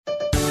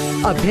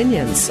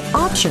Opinions,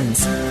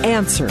 options,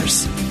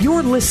 answers.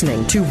 You're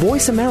listening to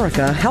Voice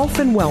America Health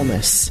and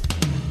Wellness.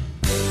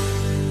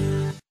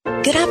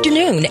 Good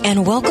afternoon,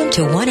 and welcome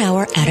to 1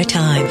 Hour at a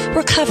Time.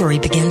 Recovery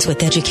begins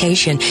with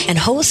education, and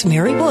host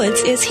Mary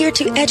Woods is here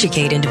to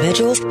educate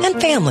individuals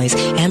and families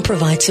and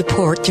provide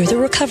support through the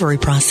recovery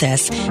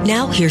process.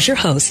 Now, here's your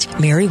host,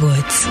 Mary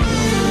Woods.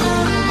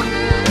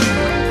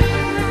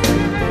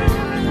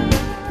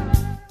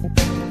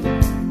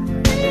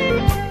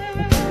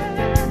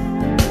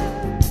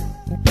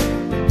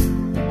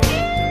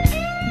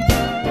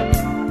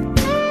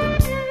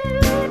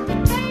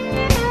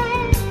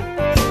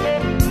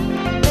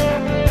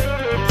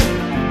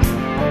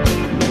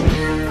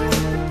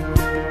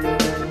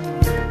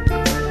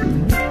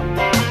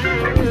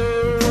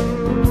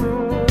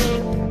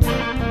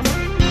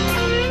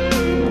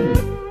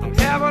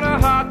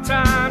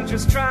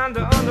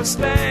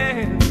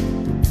 Understand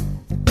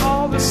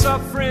all the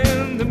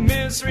suffering, the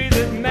misery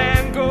that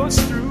man goes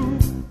through.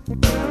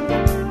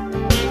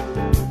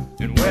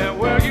 And where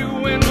were you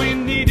when we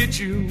needed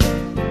you?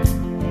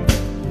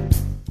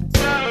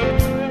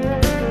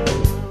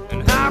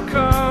 And how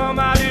come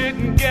I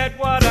didn't get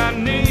what I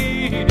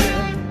needed?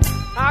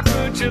 How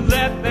could you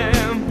let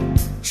them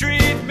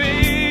treat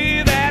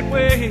me that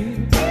way?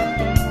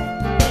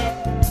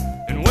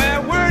 And where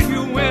were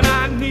you when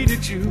I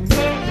needed you?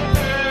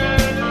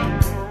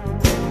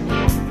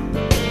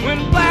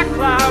 Black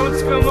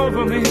clouds come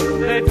over me,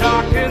 they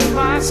darken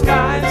my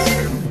skies.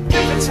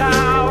 It's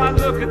how I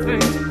look at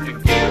things, you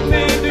give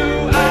me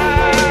new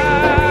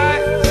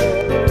eyes.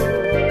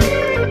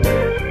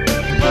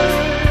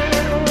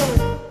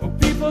 Well,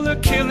 people are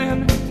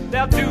killing,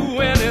 they'll do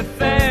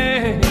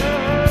anything.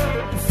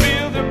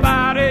 Fill their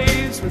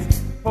bodies with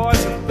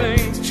poison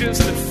things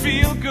just to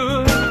feel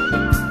good.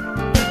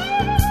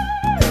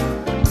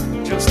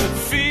 Just to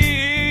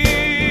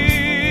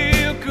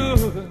feel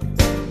good.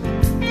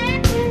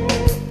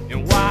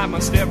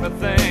 Must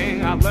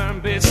everything I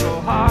learned be so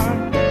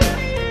hard?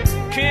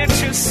 Can't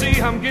you see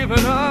I'm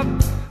giving up?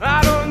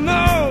 I don't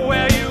know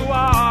where you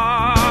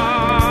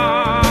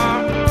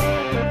are.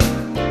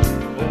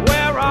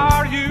 Where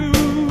are you?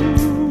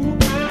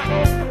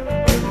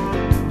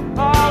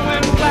 Oh,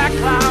 when black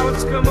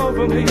clouds come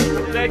over me,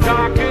 they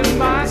darken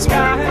my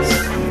skies.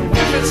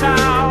 If it's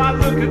how I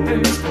look at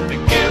things, they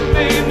give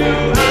me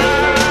new eyes.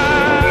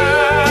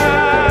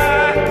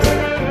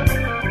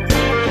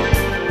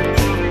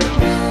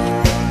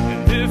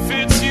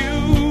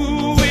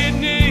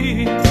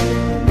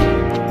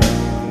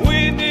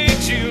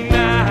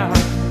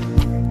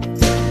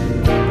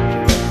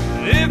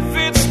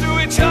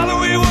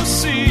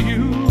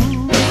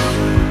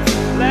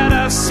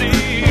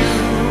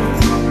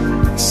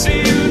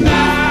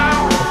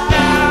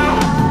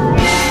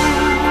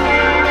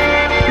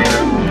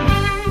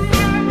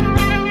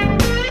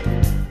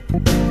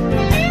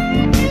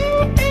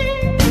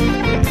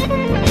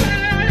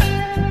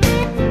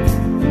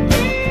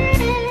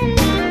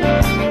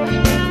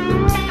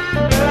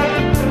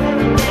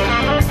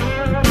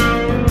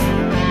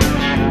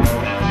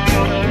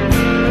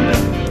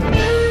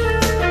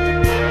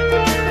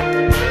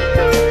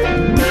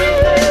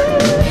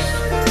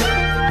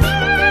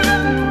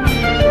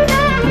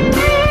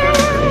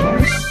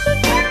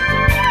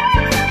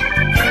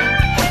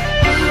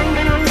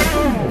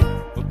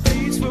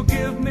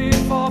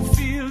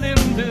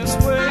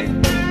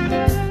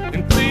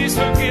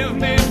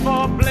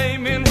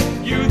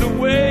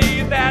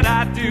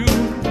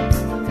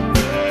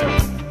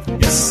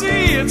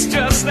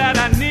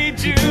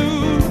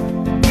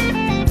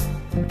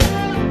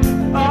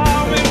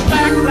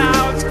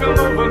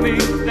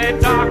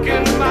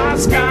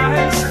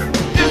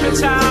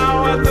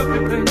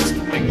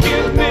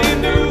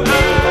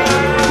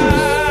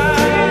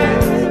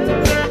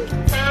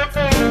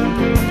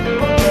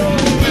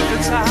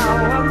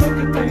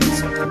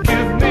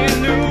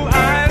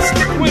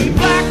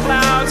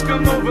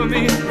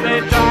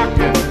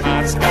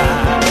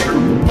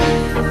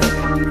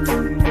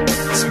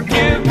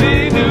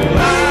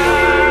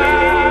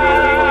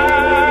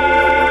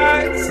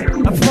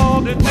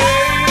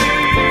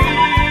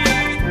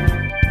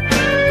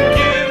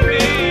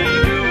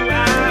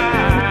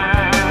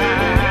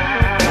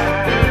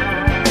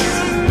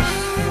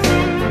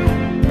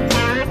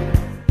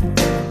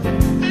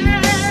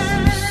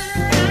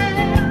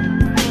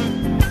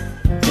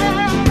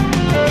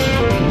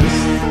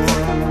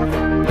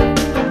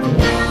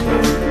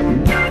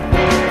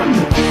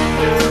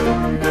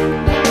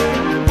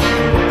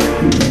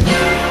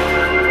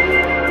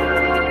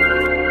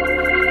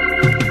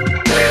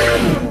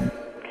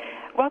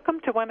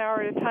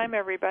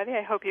 Everybody.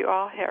 I hope you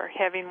all are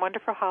having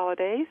wonderful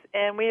holidays,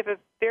 and we have a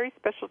very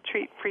special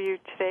treat for you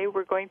today.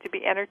 We're going to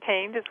be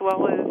entertained as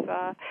well as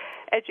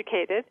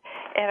educated,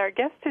 and our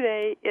guest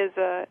today is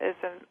a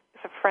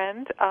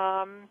friend,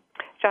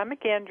 John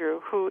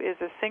McAndrew, who is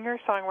a singer,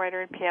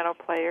 songwriter, and piano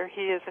player.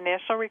 He is a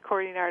national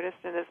recording artist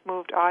and has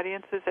moved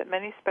audiences at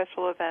many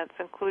special events,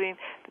 including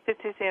the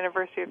 50th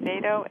anniversary of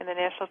NATO and the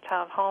National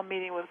Town Hall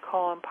meeting with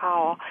Colin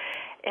Powell.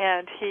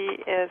 And he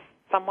is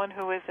someone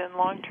who is in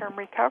long-term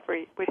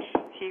recovery, which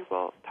he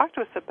will talk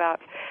to us about.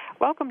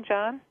 Welcome,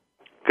 John.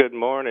 Good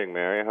morning,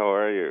 Mary. How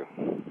are you?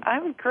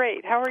 I'm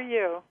great. How are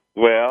you?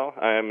 Well,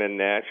 I am in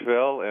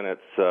Nashville, and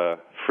it's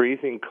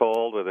freezing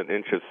cold with an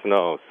inch of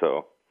snow,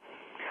 so...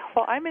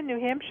 Well, I'm in New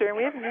Hampshire, and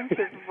we have an inch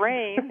of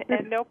rain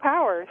and no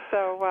power,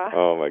 so...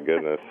 Oh, my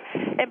goodness.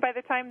 And by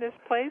the time this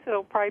plays,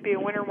 it'll probably be a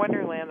winter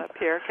wonderland up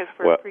here, because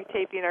we're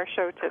pre-taping our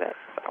show today.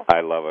 So.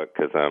 I love it,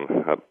 because I'm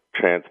a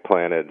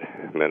transplanted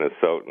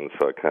Minnesotan,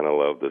 so I kind of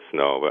love the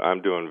snow. But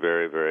I'm doing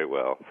very, very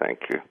well. Thank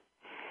you.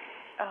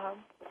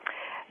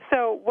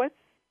 So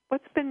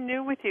what's been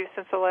new with you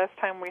since the last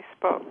time we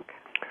spoke?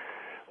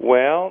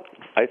 Well,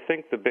 I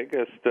think the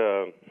biggest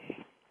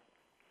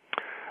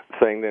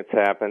thing that's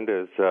happened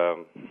is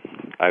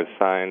I've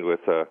signed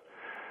with a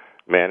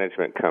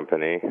management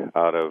company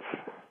out of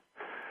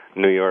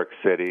New York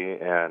City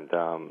and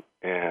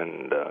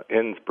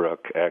Innsbruck,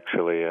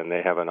 actually, and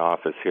they have an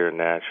office here in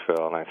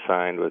Nashville, and I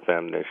signed with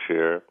them this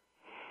year,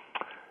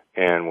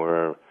 and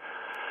we're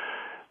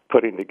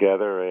putting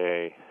together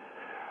a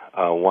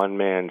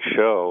one-man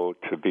show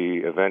to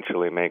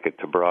eventually make it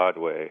to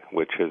Broadway,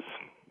 which is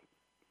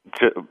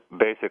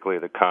basically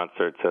the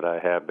concerts that I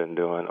have been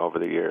doing over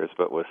the years,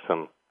 but with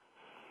some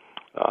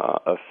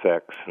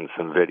effects and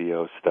some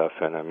video stuff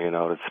in them,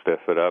 to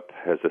spiff it up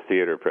as a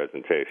theater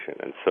presentation.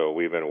 And so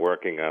we've been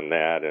working on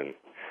that and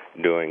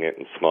doing it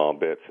in small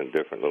bits in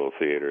different little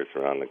theaters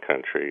around the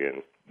country,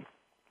 and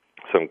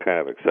so I'm kind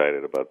of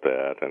excited about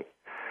that.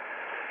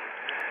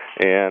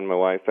 And my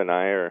wife and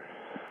I are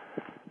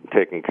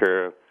taking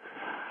care of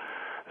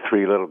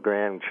 3 little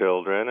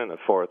grandchildren and a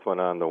 4th one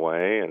on the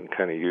way, and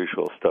kind of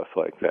usual stuff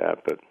like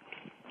that. But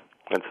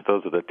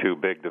those are the 2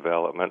 big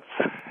developments.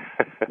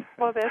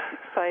 Well, that's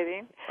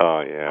exciting.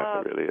 Oh,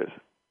 yeah, it really is.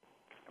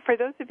 For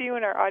those of you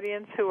in our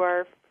audience who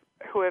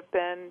have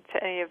been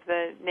to any of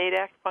the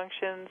NATAC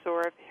functions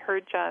or have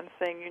heard John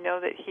sing, you know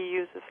that he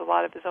uses a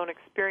lot of his own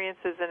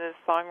experiences in his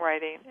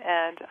songwriting.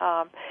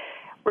 And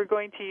we're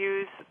going to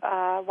use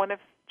one of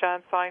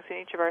John's songs in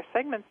each of our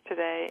segments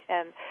today.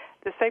 And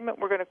the segment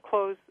we're going to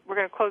close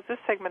this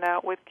segment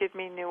out with "Give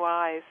Me New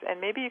Eyes."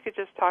 And maybe you could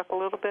just talk a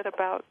little bit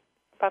about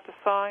the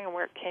song and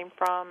where it came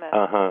from.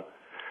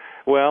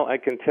 Well, I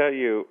can tell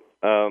you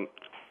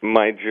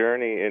my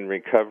journey in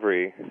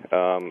recovery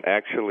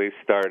actually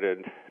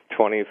started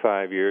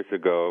 25 years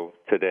ago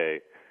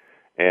today,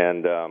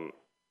 and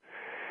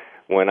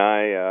when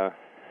I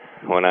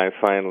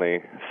finally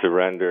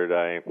surrendered,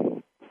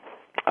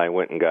 I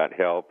went and got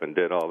help and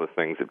did all the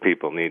things that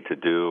people need to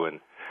do. And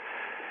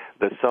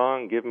the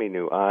song "Give Me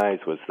New Eyes"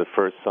 was the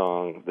first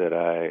song that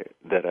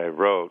I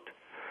wrote,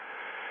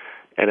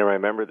 and I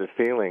remember the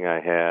feeling I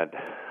had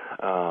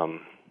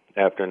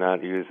after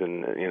not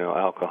using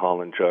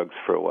alcohol and drugs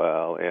for a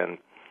while, and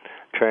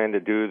trying to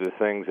do the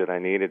things that I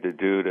needed to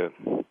do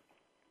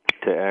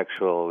to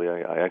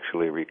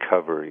actually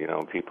recover.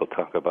 People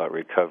talk about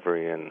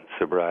recovery and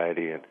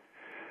sobriety, and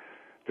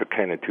they're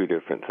kind of 2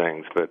 different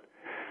things. But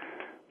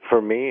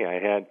for me, I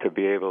had to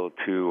be able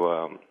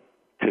to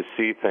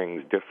see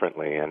things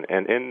differently. And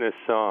in this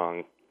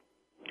song,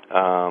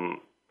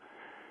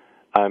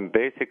 I'm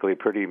basically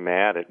pretty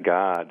mad at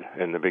God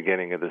in the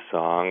beginning of the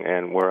song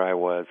and where I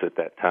was at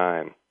that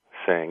time,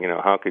 saying,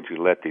 how could you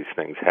let these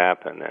things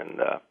happen? And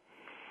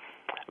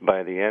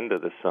by the end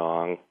of the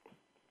song,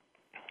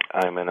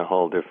 I'm in a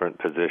whole different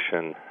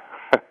position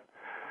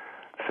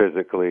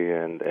physically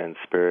and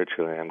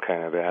spiritually. I'm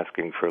kind of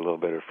asking for a little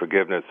bit of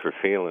forgiveness for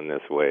feeling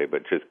this way,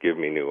 but just give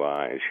me new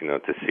eyes,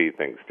 to see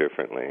things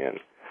differently. And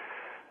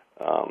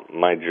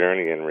my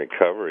journey in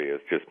recovery has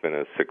just been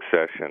a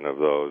succession of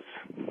those,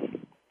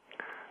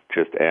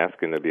 just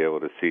asking to be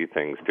able to see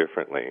things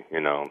differently,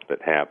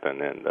 that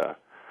happen.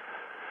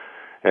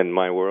 And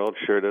my world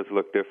sure does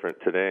look different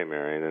today,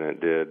 Mary, than it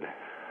did,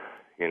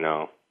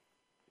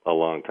 a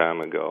long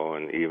time ago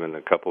and even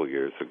a couple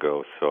years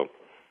ago. So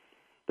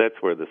that's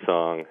where the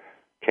song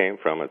came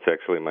from. It's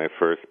actually my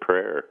first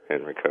prayer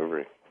in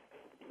recovery.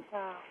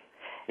 Wow.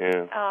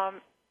 Yeah.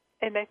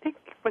 And I think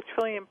what's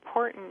really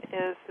important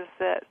is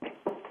that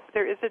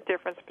there is a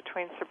difference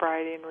between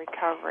sobriety and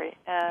recovery.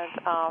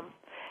 And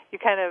you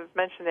kind of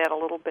mentioned that a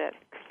little bit.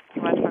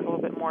 You want to talk a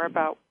little bit more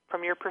about,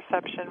 from your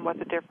perception, what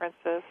the difference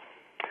is?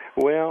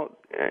 Well,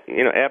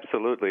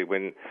 absolutely.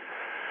 When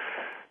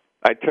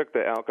I took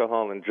the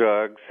alcohol and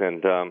drugs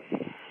and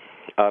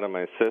out of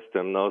my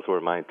system, those were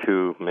my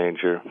 2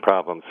 major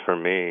problems for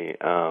me.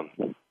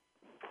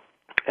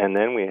 And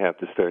then we have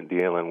to start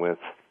dealing with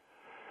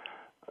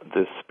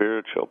the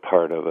spiritual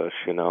part of us,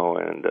 and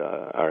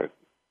our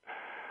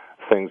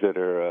things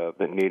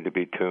that need to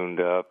be tuned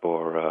up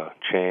or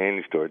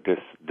changed or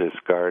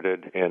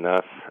discarded in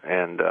us,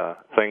 and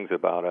things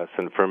about us.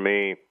 And for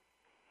me,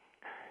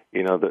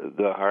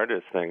 the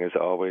hardest thing is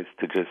always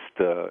to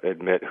just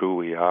admit who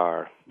we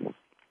are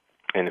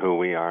and who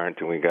we aren't,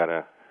 and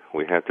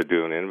we have to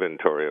do an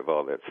inventory of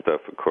all that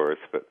stuff, of course.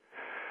 But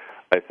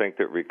I think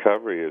that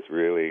recovery is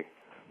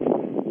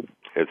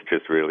it's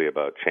just really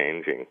about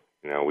changing.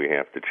 We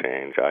have to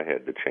change. I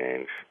had to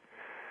change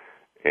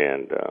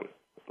and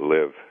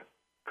live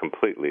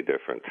completely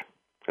different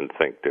and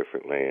think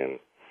differently.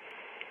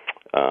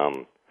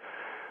 And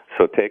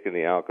so taking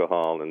the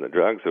alcohol and the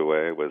drugs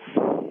away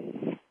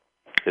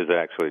is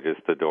actually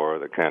just the door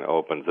that kind of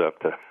opens up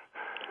to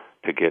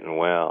getting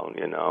well,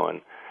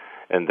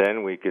 and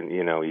then we can,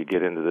 you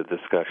get into the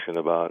discussion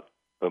about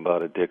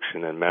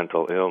addiction and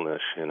mental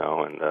illness, and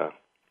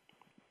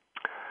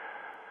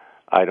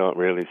I don't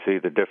really see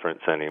the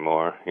difference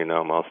anymore.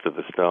 Most of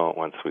us don't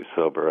once we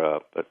sober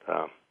up, but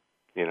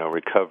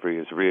recovery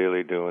is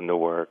really doing the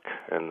work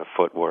and the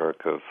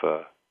footwork of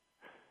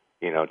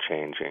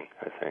changing,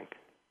 I think.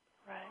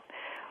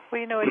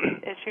 Well,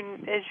 as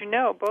you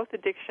know, both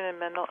addiction and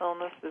mental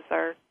illnesses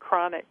are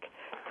chronic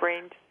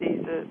brain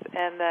diseases,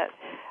 and that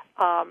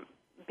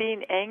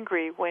being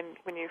angry when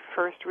you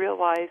first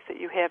realize that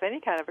you have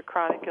any kind of a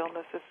chronic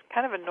illness is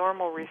kind of a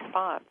normal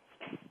response.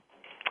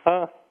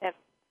 Yeah.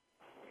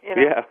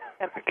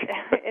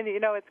 And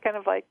it's kind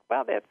of like,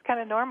 well, that's kind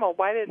of normal.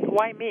 Why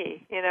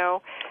me?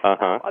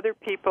 Other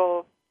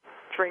people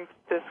drink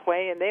this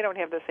way and they don't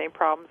have the same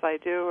problems I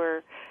do,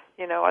 or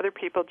other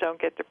people don't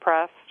get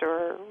depressed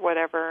or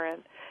whatever,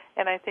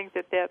 and I think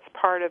that that's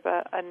part of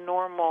a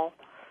normal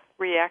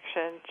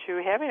reaction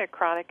to having a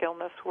chronic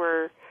illness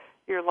where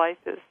your life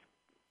is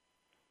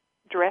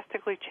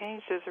drastically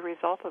changed as a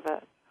result of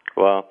it.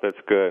 Well, that's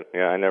good.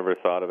 Yeah, I never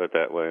thought of it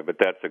that way, but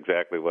that's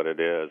exactly what it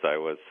is. I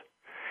was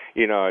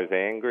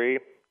angry,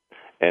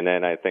 and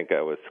then I think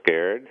I was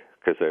scared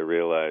because I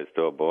realized,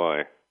 oh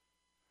boy,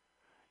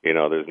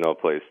 there's no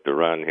place to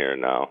run here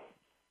now.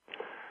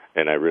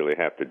 And I really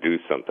have to do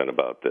something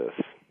about this.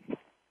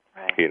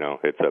 Right.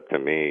 It's up to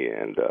me.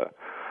 And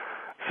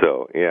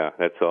so, yeah,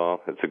 that's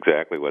all. That's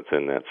exactly what's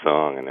in that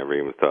song. I never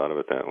even thought of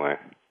it that way.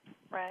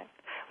 Right.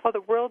 Well,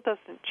 the world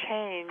doesn't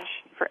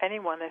change for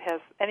anyone that has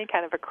any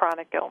kind of a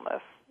chronic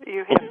illness.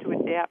 You have to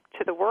adapt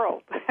to the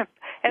world. And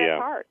it's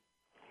hard,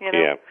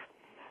 Yeah.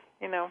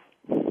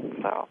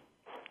 So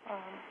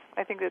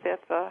I think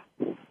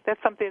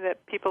that's something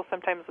that people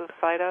sometimes lose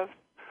sight of,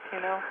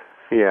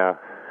 Yeah.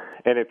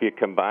 And if you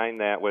combine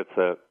that with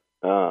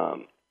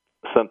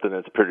something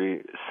that's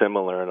pretty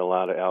similar in a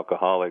lot of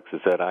alcoholics,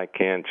 is that I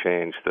can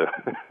change the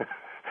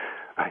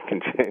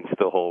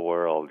whole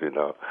world,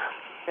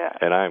 Yeah.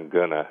 And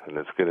and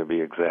it's gonna be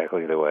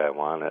exactly the way I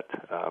want it.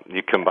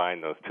 You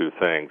combine those two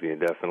things, you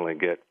definitely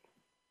get.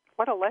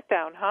 What a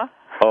letdown, huh?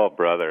 Oh,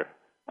 brother,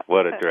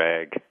 what a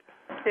drag.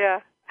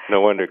 Yeah. No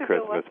wonder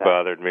Christmas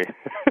bothered me.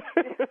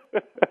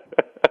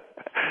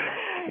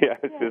 Yeah,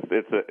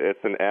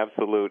 it's an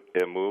absolute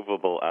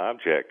immovable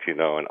object,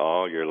 and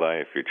all your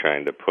life you're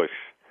trying to push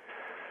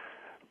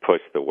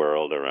the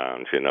world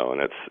around, and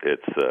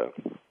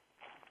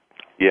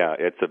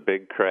it's a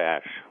big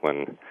crash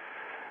when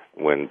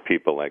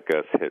people like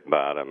us hit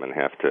bottom and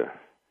have to,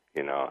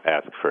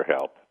 ask for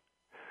help.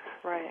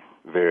 Right.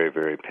 Very,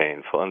 very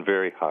painful and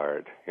very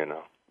hard,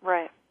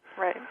 Right.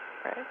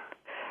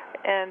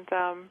 And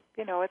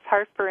it's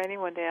hard for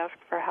anyone to ask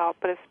for help,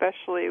 but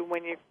especially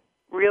when you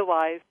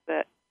realize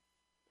that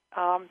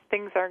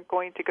things aren't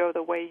going to go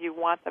the way you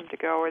want them to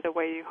go, or the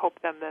way you hope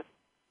that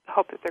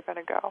they're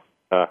going to go.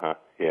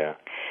 Yeah.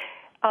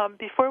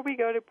 Before we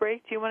go to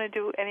break, do you want to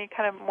do any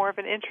kind of more of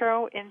an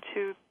intro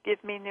into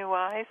Give Me New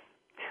Eyes?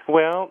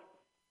 Well,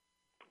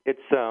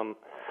 it's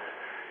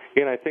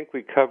I think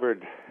we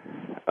covered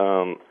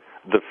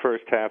the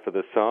first half of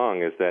the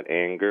song is that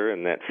anger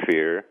and that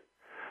fear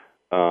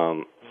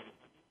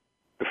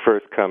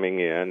first coming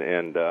in,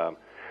 and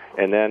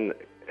then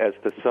as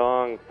the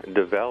song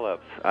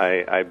develops,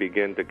 I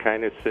begin to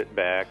kind of sit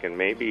back and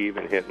maybe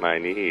even hit my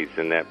knees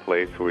in that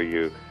place where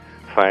you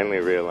finally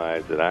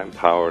realize that I'm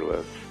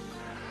powerless,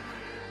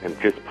 and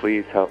just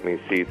please help me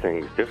see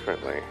things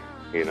differently,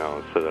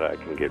 so that I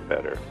can get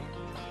better.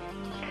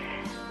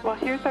 Well,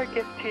 here's our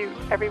gift to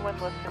everyone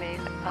listening.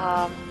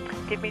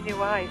 Give Me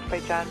New Eyes by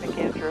John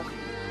McAndrew.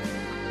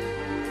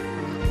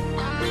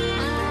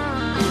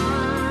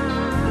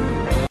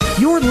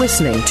 You're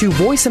listening to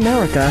Voice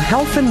America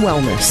Health and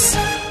Wellness.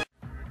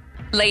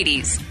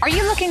 Ladies, are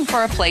you looking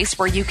for a place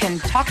where you can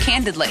talk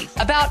candidly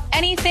about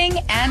anything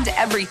and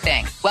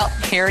everything? Well,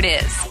 here it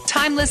is.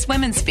 Timeless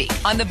Women Speak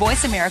on the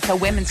Voice America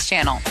Women's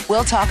Channel.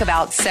 We'll talk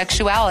about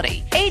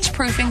sexuality,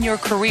 age-proofing your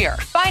career,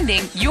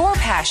 finding your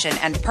passion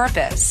and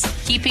purpose,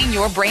 keeping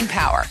your brain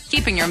power,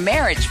 keeping your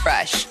marriage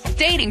fresh,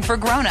 dating for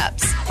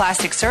grown-ups,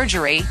 plastic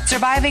surgery,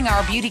 surviving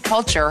our beauty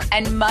culture,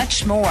 and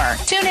much more.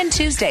 Tune in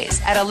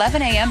Tuesdays at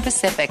 11 a.m.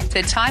 Pacific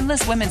to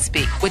Timeless Women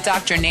Speak with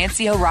Dr.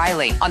 Nancy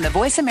O'Reilly on the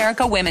Voice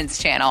America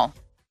Women's Channel.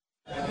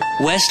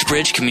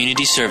 WestBridge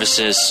Community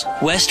Services.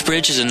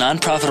 WestBridge is a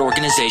nonprofit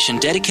organization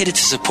dedicated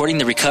to supporting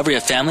the recovery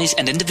of families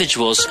and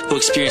individuals who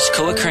experience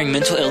co-occurring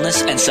mental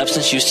illness and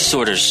substance use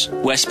disorders.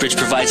 WestBridge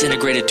provides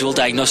integrated dual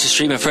diagnosis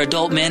treatment for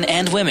adult men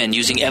and women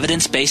using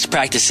evidence-based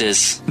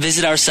practices.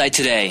 Visit our site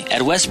today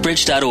at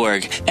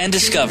westbridge.org and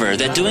discover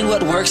that doing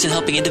what works in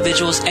helping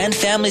individuals and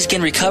families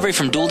gain recovery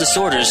from dual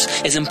disorders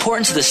is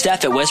important to the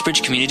staff at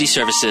WestBridge Community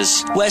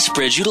Services.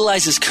 WestBridge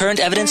utilizes current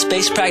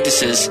evidence-based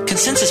practices,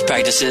 consensus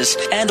practices,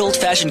 and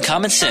old-fashioned and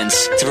common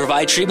sense to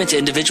provide treatment to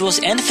individuals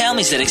and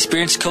families that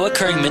experience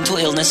co-occurring mental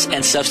illness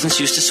and substance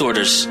use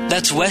disorders.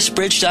 That's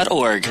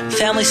WestBridge.org,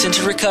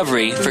 family-centered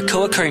recovery for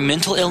co-occurring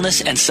mental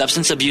illness and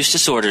substance abuse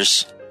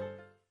disorders.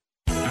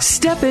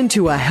 Step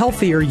into a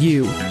healthier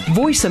you.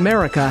 Voice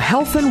America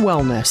Health and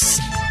Wellness.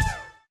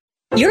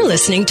 You're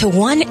listening to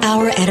 1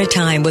 Hour at a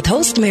Time with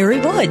host Mary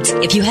Woods.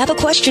 If you have a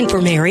question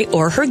for Mary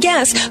or her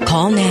guest,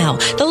 call now.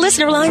 The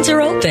listener lines are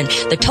open.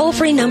 The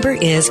toll-free number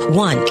is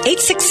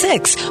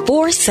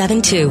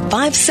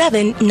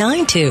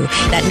 1-866-472-5792.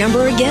 That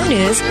number again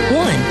is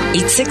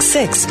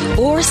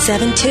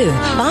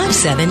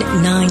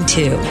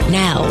 1-866-472-5792.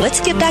 Now,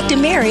 let's get back to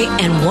Mary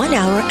and 1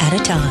 Hour at a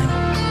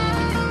Time.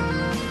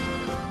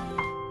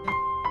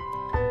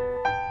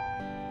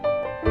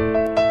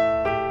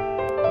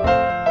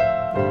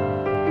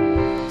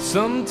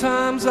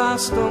 Sometimes I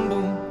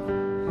stumble,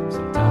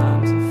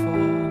 sometimes I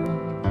fall.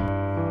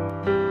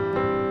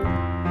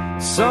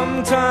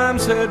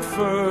 Sometimes head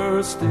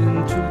first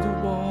into the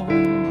wall.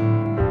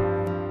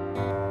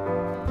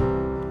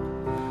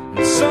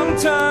 And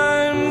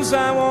sometimes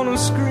I want to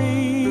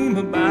scream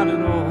about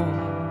it all.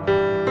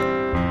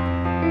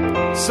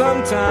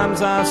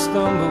 Sometimes I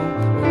stumble,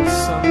 and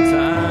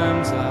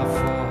sometimes I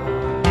fall.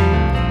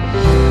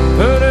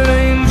 Heard an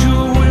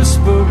angel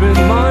whisper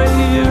in my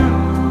ear.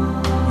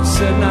 He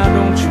said, now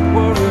don't you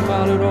worry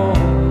about it all.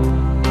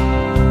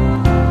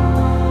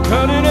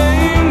 Heard an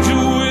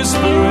angel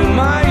whisper in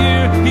my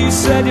ear. He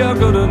said, you're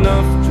good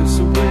enough just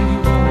the way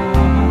you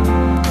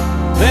are.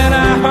 Then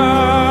I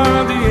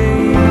heard the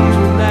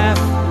angel laugh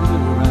a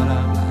little right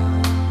out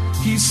loud.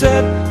 He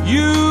said,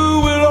 you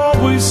will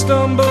always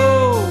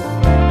stumble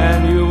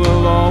and you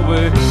will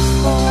always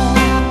fall.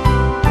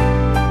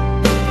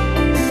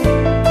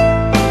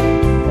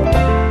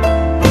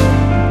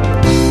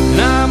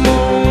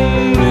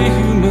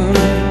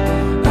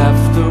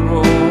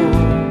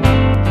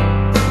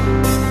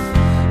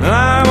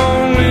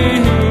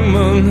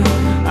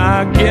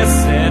 I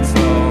guess that's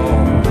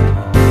all.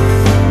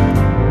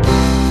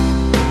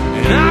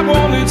 And I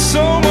wanted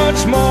so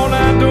much more,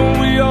 now don't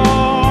we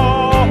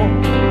all?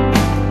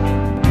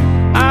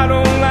 I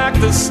don't like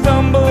to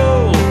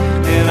stumble,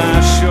 and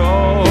I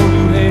sure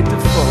do hate to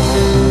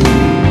fall.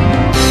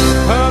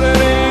 Heard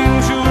an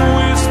angel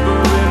whisper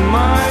in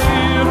my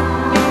ear.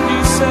 He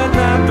said,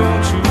 now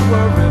don't you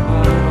worry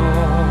about it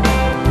all.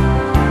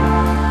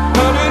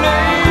 Heard an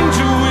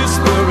angel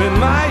whisper in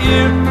my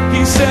ear.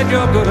 He said,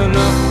 you're good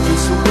enough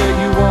just the way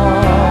you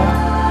are.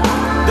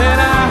 Then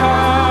I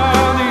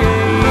heard the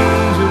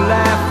angel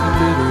laugh a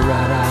little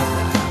right out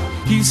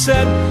loud. He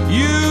said,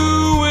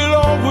 you will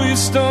always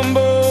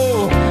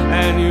stumble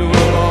and you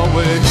will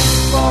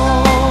always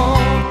fall.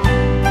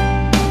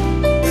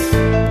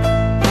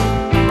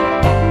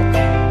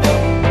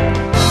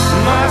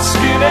 My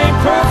skin ain't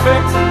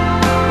perfect,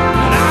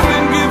 and I've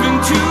been given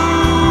to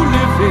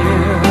live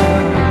here.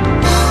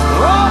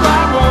 All I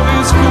want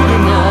is good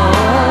enough.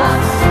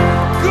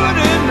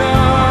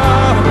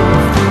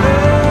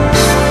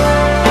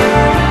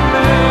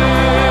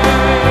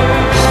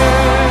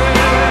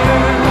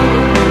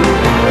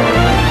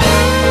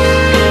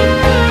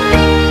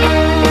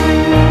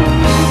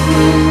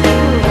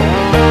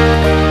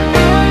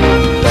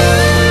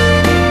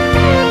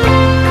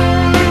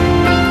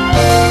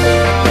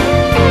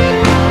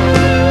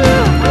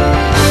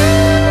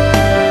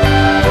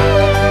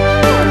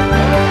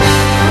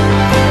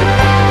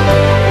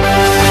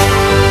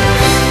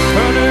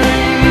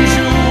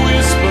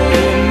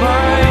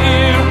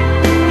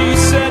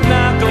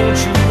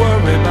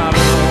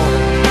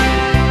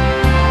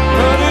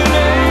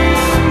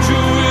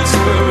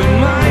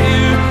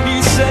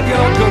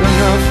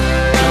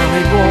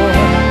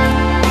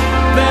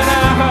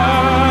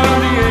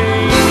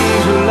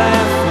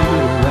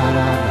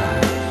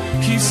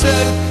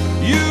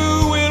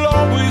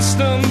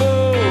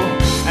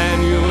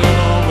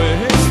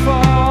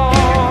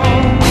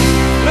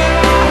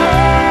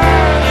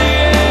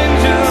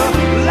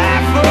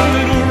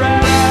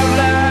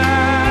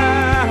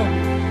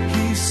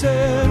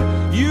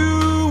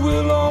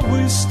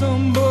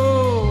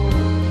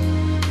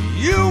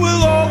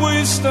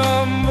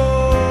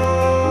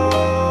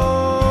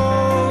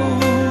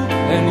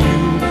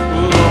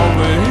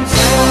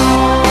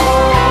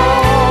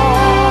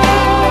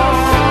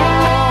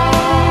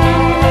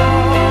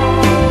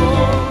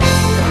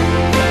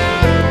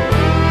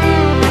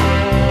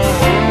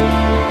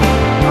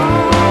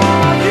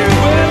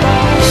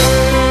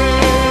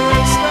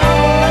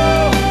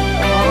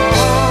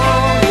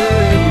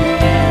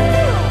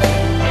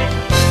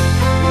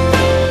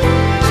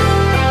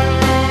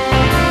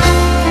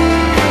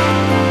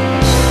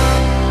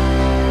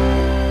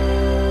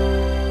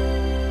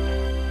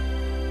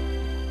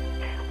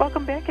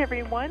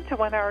 Everyone to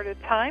 1 Hour at a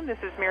Time. This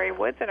is Mary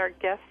Woods, and our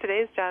guest today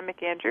is John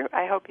McAndrew.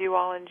 I hope you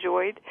all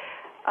enjoyed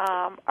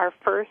our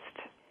first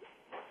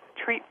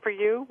treat for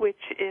you, which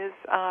is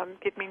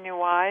Give Me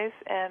New Eyes,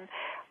 and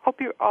hope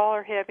you all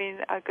are having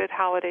a good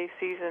holiday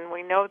season.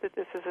 We know that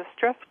this is a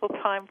stressful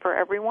time for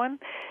everyone,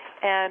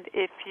 and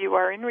if you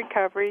are in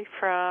recovery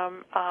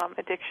from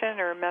addiction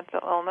or mental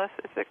illness,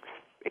 it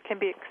can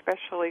be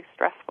especially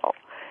stressful,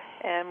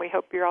 and we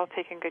hope you're all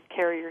taking good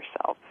care of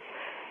yourselves.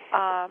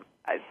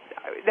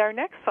 Our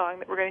next song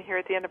that we're going to hear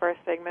at the end of our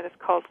segment is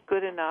called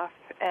Good Enough,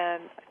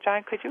 and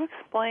John, could you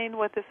explain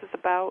what this is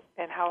about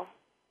and how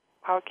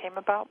it came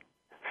about?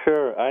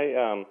 Sure.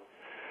 I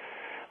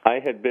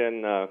had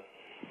been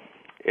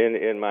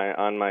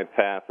on my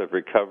path of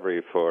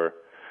recovery for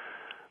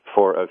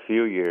a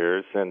few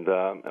years, and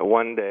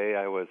one day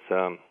I was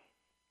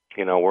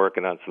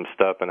working on some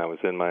stuff, and I was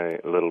in my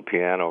little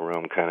piano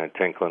room kind of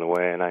tinkling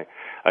away, and I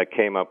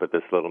came up with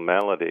this little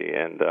melody,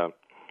 and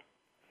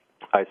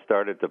I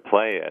started to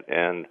play it,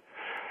 and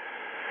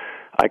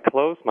I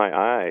closed my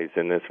eyes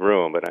in this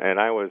room, and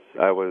I was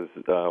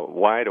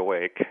wide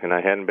awake, and I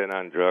hadn't been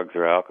on drugs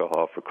or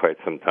alcohol for quite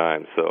some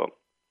time, so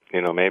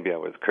maybe I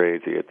was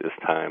crazy at this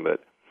time,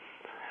 but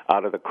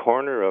out of the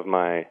corner of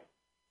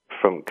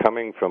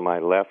coming from my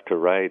left to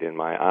right in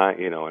my eye,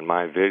 in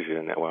my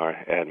vision, where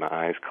I had my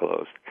eyes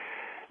closed,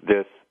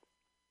 this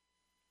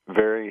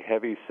very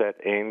heavy-set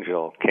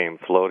angel came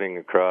floating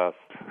across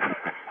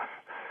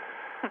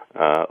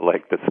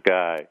like the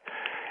sky.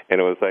 And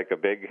it was like a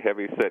big,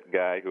 heavy-set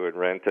guy who had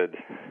rented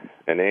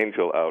an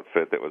angel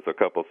outfit that was a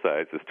couple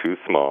sizes too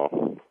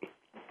small.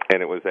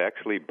 And it was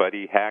actually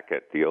Buddy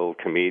Hackett, the old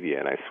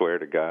comedian, I swear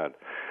to God,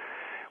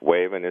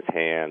 waving his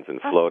hands and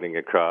floating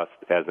across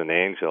as an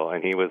angel.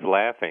 And he was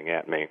laughing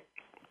at me,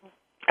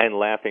 and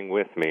laughing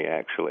with me,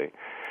 actually,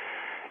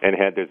 and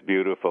had this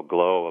beautiful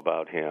glow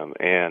about him.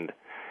 And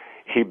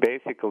he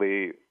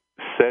basically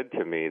said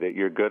to me that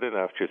you're good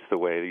enough just the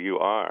way you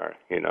are,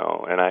 and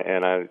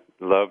I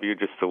love you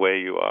just the way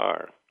you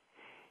are,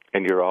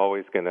 and you're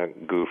always going to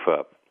goof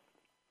up.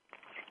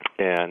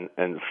 And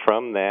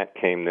from that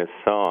came this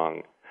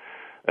song.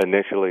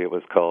 Initially it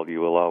was called You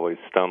Will Always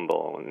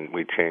Stumble, and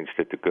we changed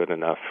it to Good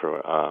Enough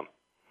for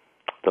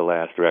the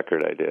last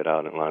record I did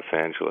out in Los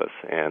Angeles.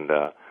 And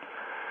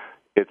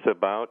it's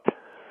about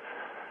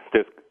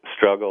this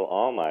struggle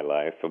all my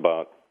life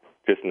about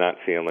just not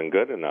feeling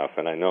good enough,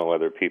 and I know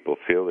other people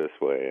feel this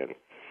way.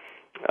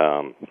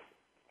 And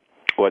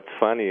what's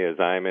funny is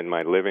I'm in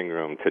my living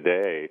room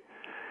today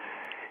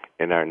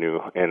in our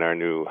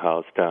new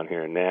house down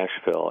here in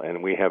Nashville,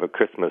 and we have a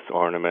Christmas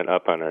ornament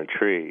up on our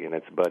tree, and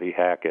it's Buddy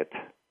Hackett.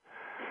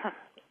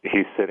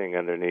 He's sitting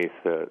underneath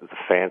the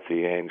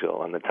fancy angel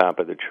on the top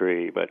of the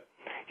tree, but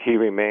he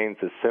remains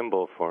a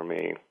symbol for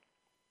me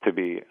to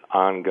be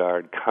on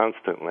guard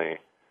constantly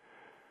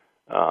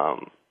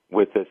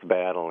with this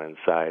battle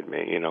inside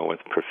me, with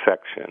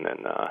perfection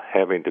and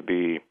having to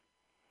be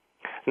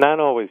not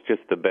always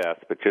just the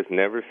best, but just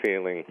never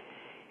feeling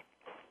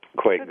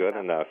quite good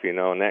enough,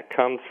 and that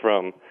comes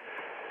from,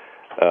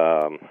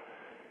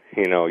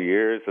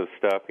 years of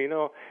stuff,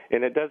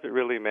 and it doesn't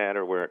really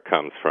matter where it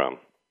comes from,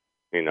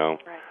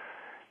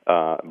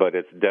 Right. But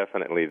it's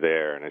definitely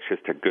there, and it's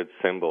just a good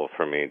symbol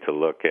for me to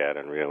look at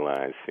and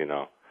realize,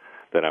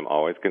 that I'm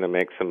always going to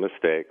make some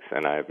mistakes,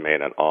 and I've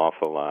made an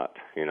awful lot,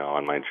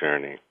 on my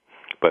journey.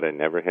 But I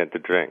never had to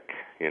drink,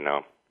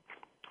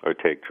 or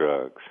take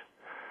drugs.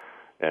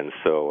 And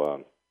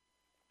so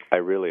I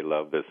really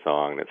love this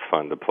song. It's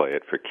fun to play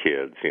it for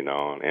kids,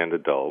 and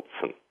adults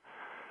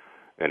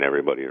and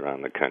everybody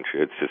around the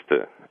country. It's just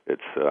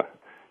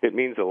it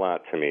means a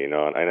lot to me, and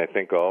I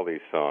think all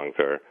these songs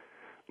are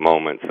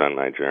moments on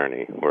my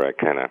journey where I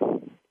kind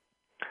of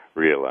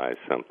realize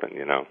something,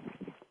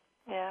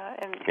 Yeah,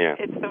 and Yeah.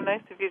 It's so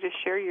nice of you to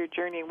share your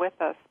journey with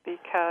us,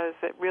 because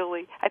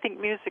I think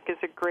music is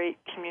a great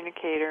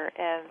communicator,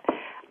 and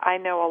I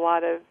know a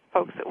lot of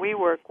folks that we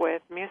work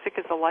with, music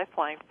is a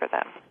lifeline for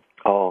them.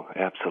 Oh,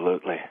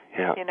 absolutely,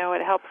 yeah. It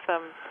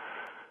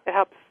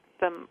helps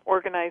them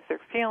organize their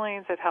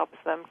feelings, it helps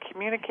them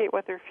communicate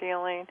what they're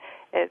feeling,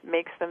 it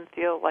makes them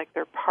feel like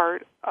they're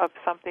part of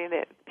something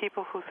that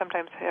people who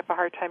sometimes have a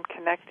hard time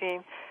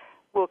connecting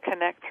will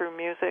connect through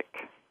music,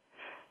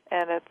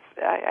 and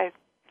I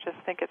just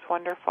think it's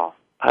wonderful.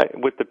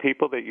 With the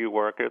people that you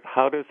work with,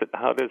 how does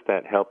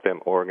that help them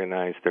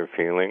organize their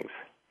feelings?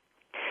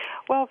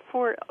 Well,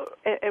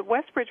 at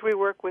WestBridge, we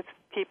work with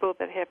people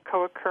that have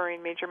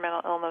co-occurring major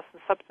mental illness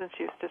and substance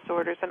use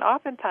disorders, and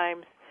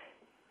oftentimes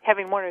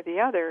having one or the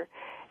other.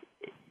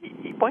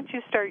 If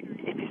you start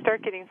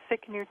getting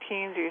sick in your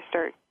teens, or you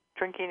start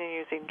drinking and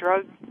using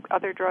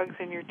other drugs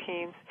in your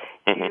teens,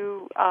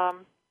 mm-hmm.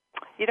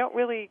 You don't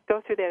really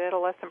go through that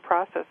adolescent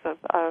process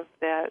of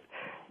that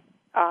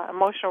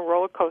emotional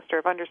roller coaster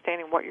of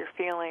understanding what you're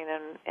feeling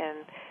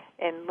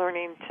and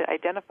learning to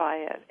identify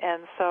it.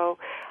 And so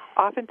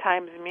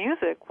oftentimes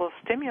music will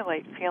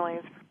stimulate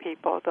feelings for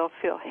people. They'll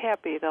feel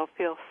happy. They'll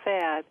feel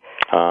sad.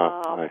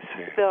 I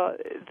see.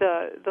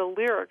 The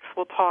lyrics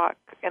will talk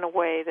in a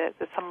way that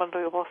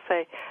somebody will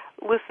say,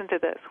 listen to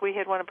this. We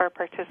had one of our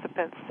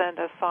participants send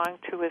a song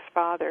to his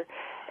father,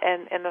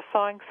 and the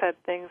song said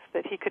things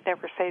that he could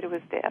never say to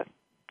his dad.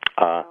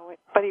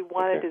 but he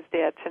wanted his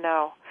dad to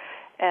know,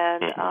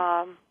 and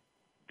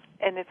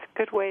it's a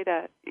good way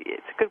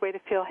to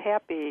feel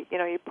happy. You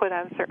know, you put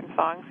on certain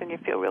songs and you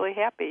feel really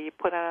happy. You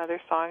put on other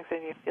songs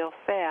and you feel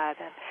sad,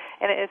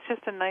 and it's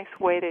just a nice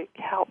way to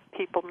help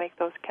people make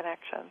those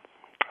connections.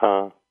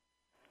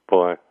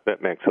 Boy,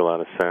 that makes a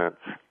lot of sense.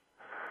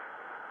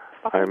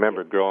 I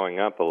remember growing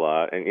up a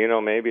lot, and, you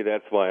know, maybe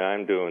that's why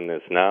I'm doing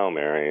this now,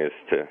 Mary, is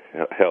to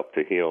help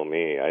to heal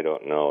me. I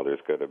don't know. There's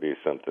got to be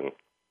something,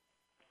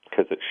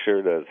 because it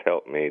sure does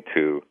help me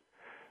to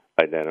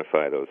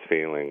identify those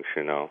feelings,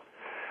 you know.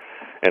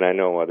 And I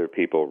know other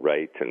people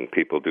write and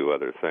people do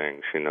other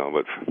things, you know,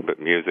 but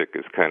music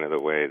is kind of the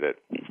way that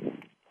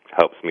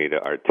helps me to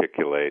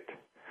articulate.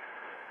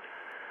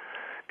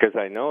 Because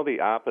I know the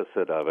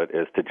opposite of it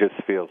is to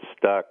just feel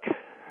stuck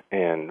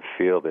and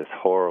feel this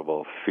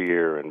horrible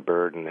fear and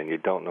burden, and you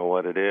don't know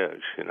what it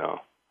is, you know.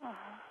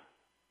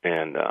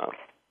 And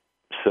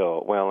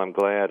so, well, I'm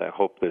glad. I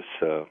hope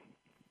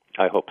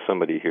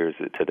somebody hears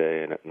it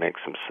today and it makes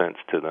some sense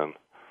to them.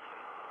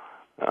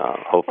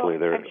 Hopefully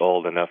they're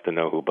old enough to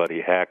know who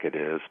Buddy Hackett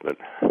is, but...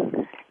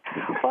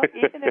 Well,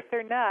 even if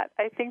they're not,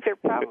 I think they're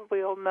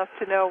probably old enough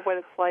to know what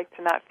it's like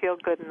to not feel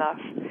good enough.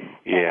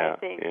 Yeah,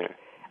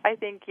 I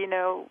think, you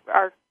know,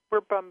 we're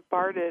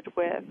bombarded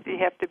with, you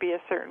have to be a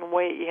certain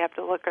weight, you have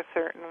to look a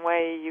certain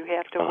way, you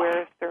have to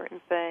wear a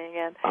certain thing,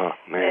 and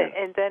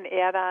then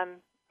add on,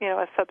 you know,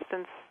 a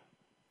substance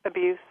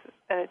abuse,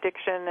 an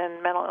addiction,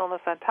 and mental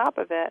illness on top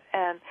of it.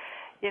 And,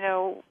 you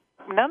know,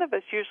 none of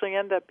us usually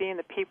end up being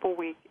the people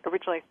we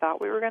originally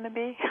thought we were going to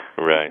be.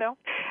 Right.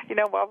 You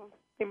know, well,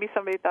 maybe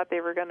somebody thought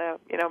they were going to,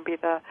 you know, be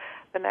the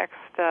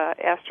next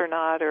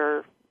astronaut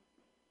or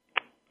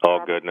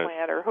goodness,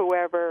 or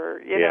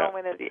whoever, you know,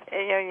 and you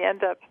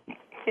end up,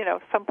 you know,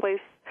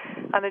 someplace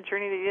on a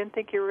journey that you didn't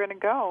think you were going to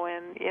go,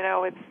 and you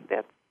know,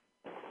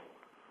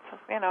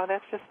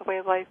 that's just the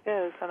way life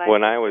is. And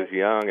when I was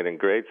young and in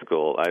grade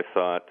school, I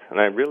thought, and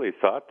I really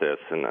thought this,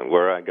 and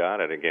where I got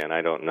it again,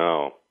 I don't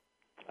know.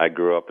 I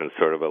grew up in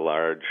sort of a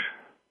large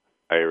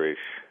Irish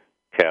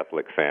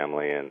Catholic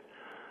family,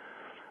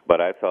 but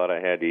I thought I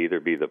had to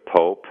either be the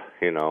Pope,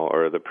 you know,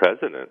 or the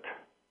president,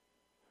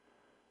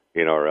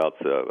 you know, or else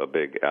a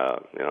big,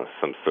 you know,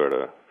 some sort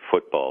of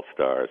football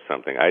star or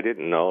something. I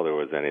didn't know there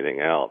was anything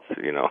else,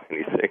 you know,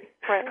 anything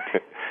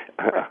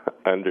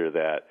under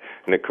that.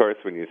 And, of course,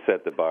 when you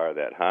set the bar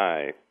that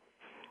high,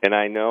 and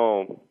I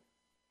know,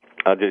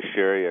 I'll just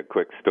share you a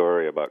quick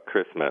story about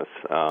Christmas.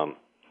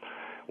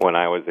 When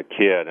I was a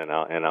kid, and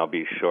I'll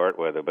be short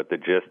with it, but the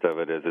gist of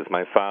it is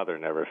my father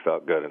never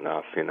felt good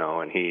enough, you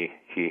know, and he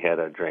had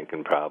a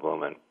drinking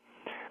problem, and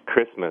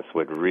Christmas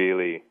would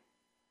really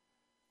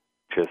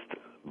just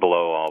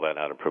blow all that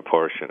out of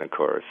proportion, of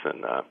course.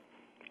 And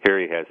here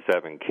he has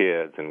 7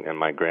 kids, and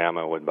my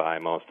grandma would buy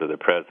most of the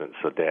presents,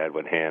 so Dad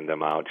would hand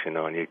them out, you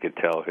know, and you could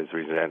tell his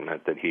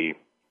resentment that he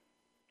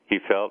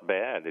felt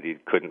bad that he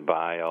couldn't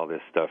buy all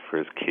this stuff for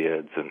his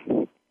kids.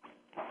 And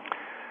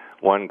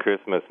one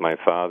Christmas, my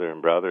father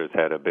and brothers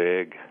had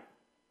it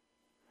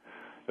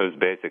was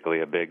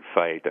basically a big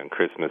fight on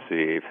Christmas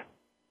Eve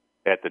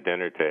at the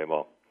dinner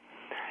table,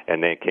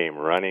 and they came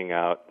running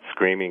out,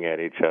 screaming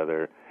at each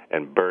other,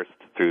 and burst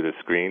through the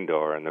screen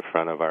door in the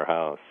front of our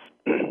house.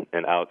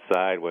 And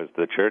outside was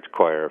the church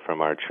choir from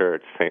our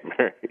church, St.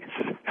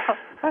 Mary's.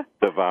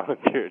 The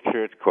volunteer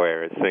church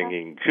choir is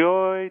singing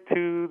 "Joy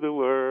to the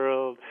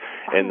World,"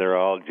 and they're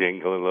all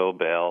jingling little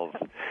bells.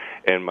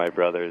 And my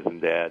brothers and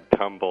Dad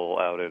tumble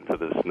out into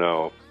the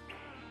snow,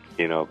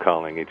 you know,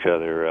 calling each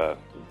other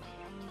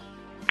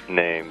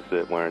names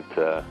that weren't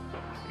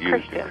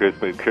used in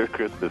Christmas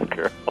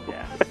carols.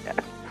 Yeah.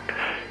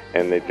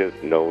 And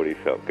nobody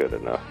felt good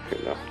enough,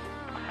 you know.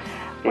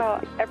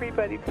 Well,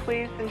 everybody,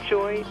 please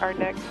enjoy our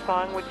next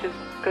song, which is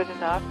Good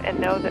Enough,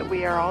 and know that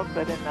we are all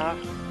good enough,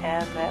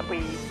 and that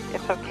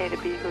it's okay to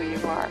be who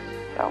you are.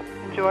 So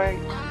enjoy.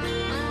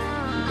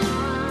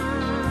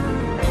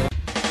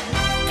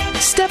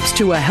 Steps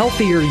to a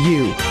healthier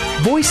you.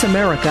 Voice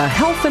America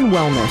Health and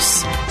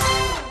Wellness.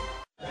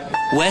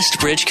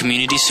 WestBridge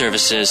Community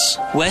Services.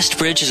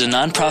 WestBridge is a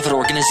nonprofit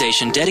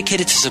organization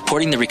dedicated to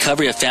supporting the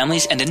recovery of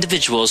families and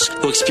individuals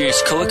who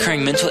experience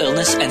co-occurring mental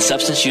illness and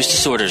substance use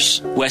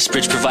disorders.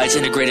 WestBridge provides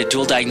integrated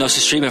dual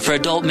diagnosis treatment for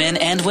adult men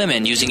and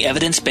women using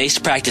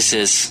evidence-based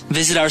practices.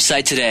 Visit our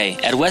site today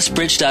at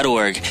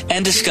westbridge.org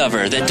and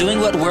discover that doing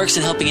what works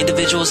in helping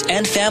individuals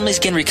and families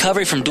gain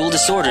recovery from dual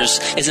disorders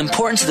is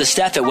important to the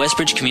staff at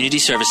WestBridge Community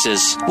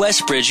Services.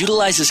 WestBridge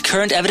utilizes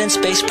current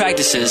evidence-based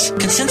practices,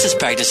 consensus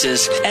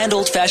practices, and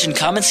old-fashioned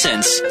common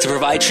sense to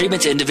provide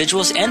treatment to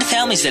individuals and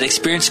families that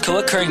experience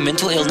co-occurring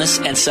mental illness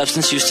and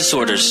substance use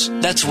disorders.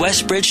 That's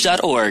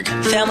westbridge.org,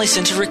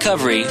 family-centered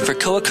recovery for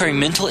co-occurring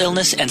mental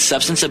illness and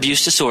substance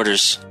abuse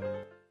disorders.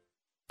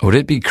 Would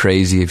it be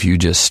crazy if you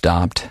just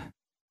stopped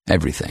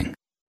everything,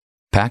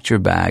 packed your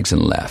bags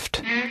and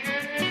left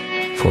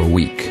for a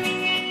week,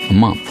 a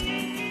month,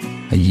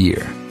 a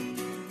year?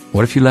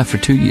 What if you left for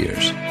 2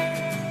 years?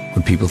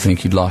 Would people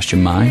think you'd lost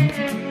your mind?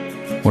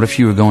 What if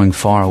you were going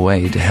far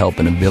away to help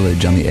in a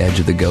village on the edge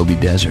of the Gobi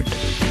Desert?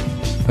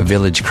 A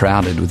village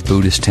crowded with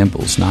Buddhist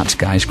temples, not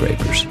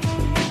skyscrapers.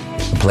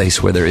 A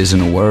place where there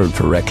isn't a word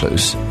for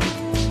recluse,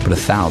 but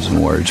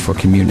 1,000 words for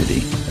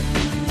community.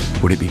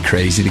 Would it be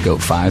crazy to go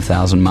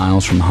 5,000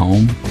 miles from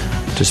home?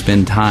 To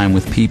spend time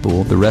with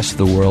people the rest of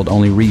the world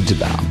only reads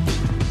about?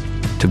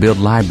 To build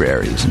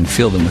libraries and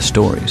fill them with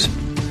stories?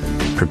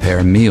 Prepare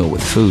a meal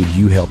with food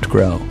you helped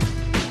grow?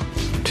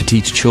 To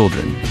teach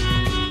children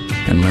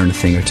and learn a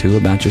thing or two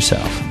about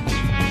yourself?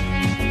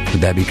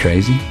 Would that be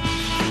crazy?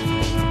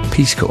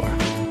 Peace Corps.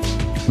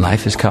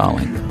 Life is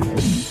calling.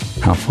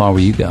 How far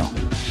will you go?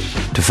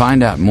 To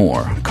find out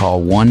more,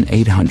 call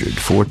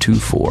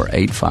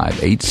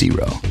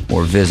 1-800-424-8580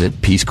 or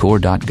visit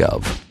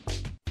peacecorps.gov.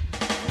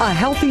 A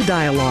healthy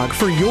dialogue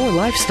for your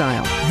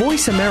lifestyle.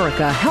 Voice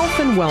America Health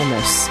and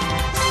Wellness.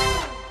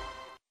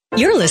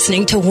 You're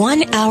listening to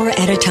 1 Hour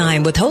at a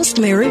Time with host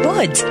Mary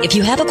Woods. If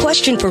you have a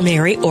question for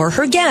Mary or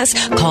her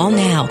guest, call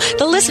now.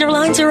 The listener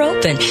lines are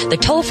open. The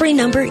toll-free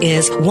number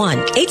is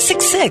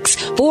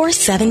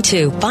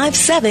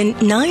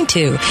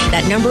 1-866-472-5792.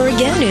 That number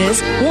again is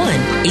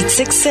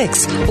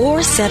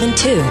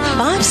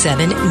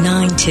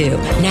 1-866-472-5792.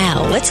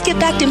 Now, let's get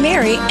back to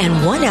Mary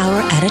and 1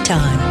 Hour at a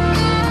Time.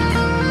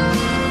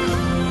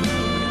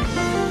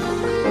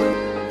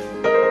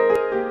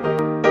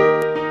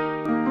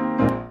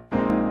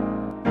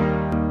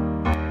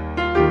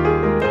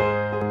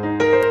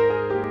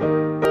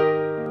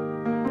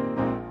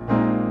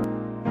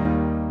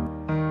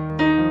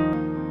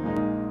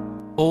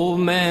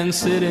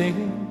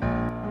 Sitting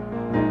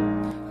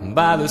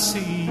by the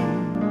sea,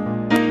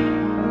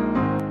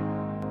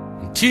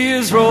 and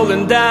tears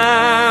rolling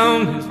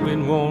down his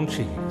wind-worn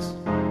cheeks.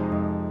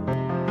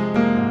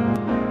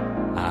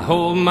 I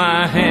hold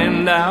my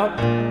hand out,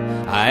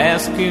 I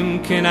ask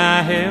him, can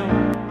I help?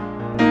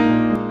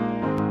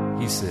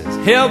 He says,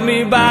 help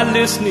me by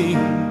listening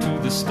to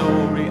the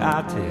story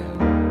I tell.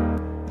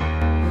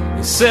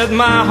 He said,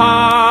 my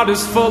heart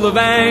is full of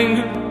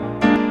anger,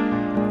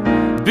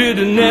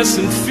 bitterness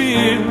and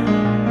fear.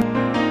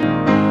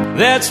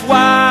 That's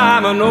why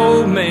I'm an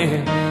old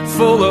man,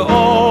 full of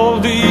all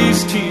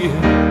these tears.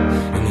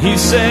 And he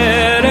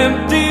said,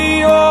 empty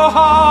your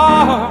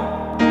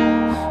heart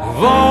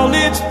of all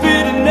its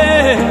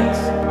bitterness.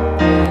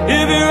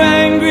 If you're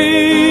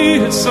angry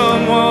at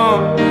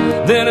someone,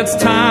 then it's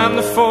time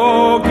to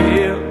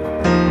forgive,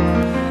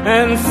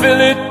 and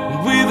fill it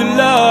with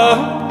love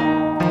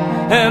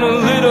and a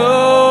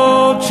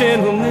little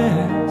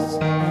gentleness.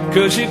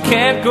 'Cause you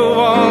can't go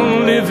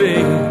on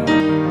living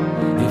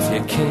if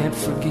you can't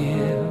forgive.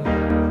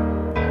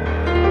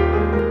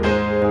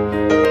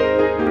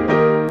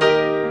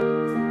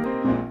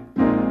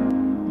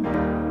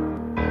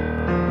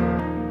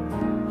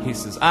 He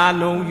says, I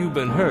know you've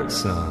been hurt,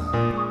 son,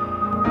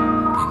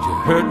 and your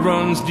hurt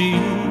runs deep,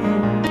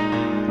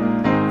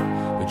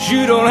 but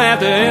you don't have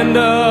to end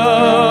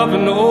up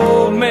an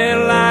old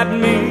man like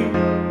me.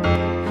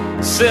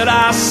 Said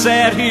I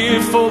sat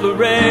here full of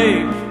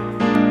rage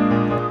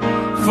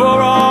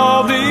for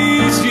all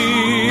these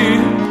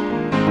years,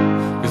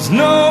 'cause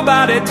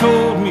nobody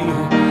told me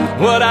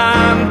what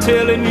I'm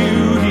telling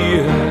you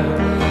here.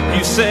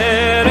 He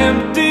said,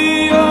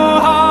 empty your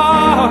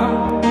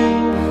heart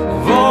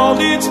of all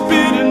its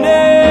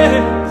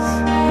bitterness.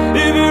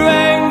 If you're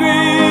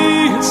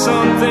angry at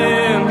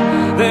something,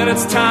 then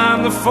it's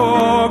time to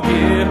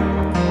forgive,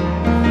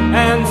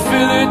 and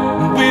fill it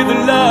with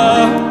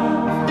love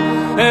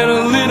and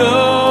a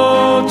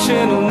little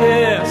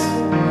gentleness.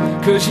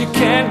 'Cause you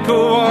can't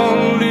go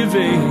on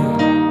living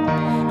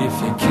if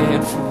you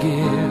can't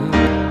forgive.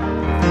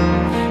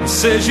 He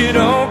says you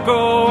don't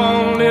go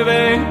on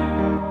living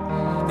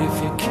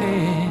if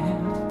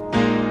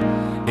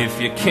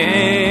you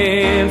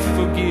can't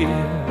forgive.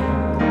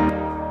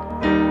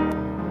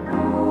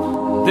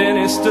 Then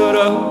he stood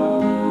up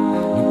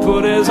and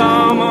put his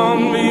arm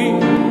on me.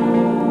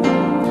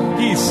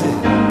 He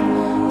said,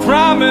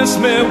 promise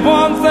me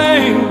one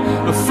thing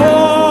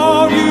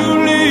before you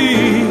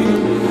leave,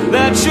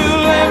 that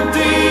you'll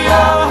empty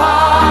your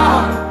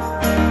heart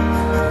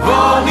of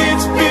all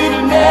its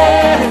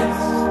bitterness.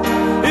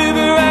 If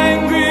you're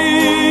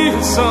angry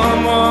at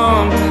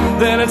someone,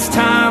 then it's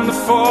time to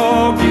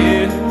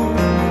forgive,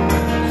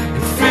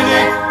 and fill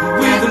it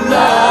with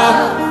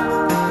love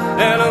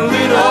and a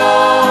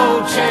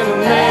little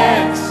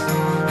gentleness.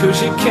 'Cause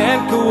you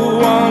can't go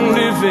on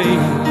living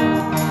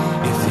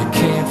if you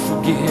can't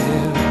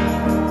forgive.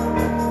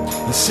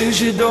 He says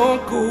you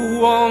don't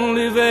go on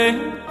living,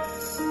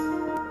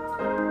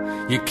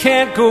 you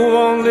can't go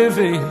on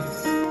living.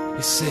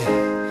 He said,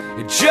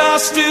 it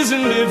just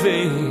isn't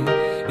living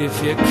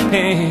if you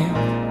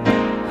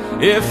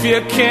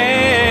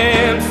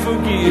can't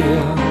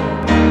forgive.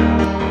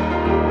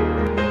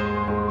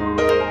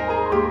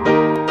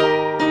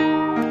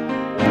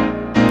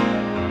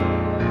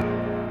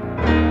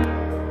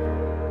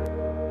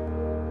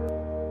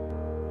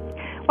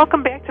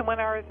 Welcome back to 1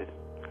 Hour at a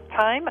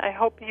Time. I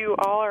hope you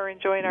all are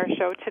enjoying our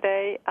show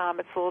today.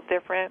 It's a little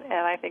different,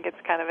 and I think it's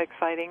kind of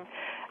exciting.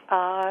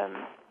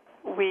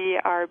 we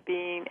are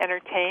being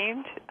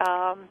entertained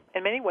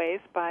in many ways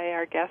by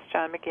our guest,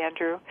 John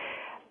McAndrew.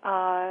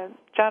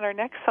 John, our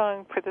next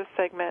song for this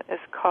segment is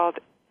called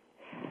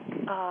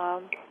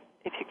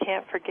If You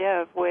Can't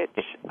Forgive, which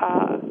is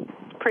a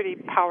pretty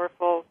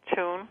powerful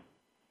tune,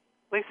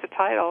 at least the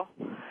title.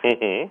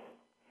 Mm-hmm.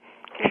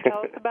 Can you tell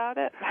us about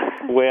it?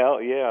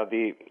 Well, yeah,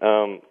 the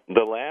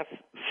last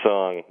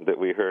song that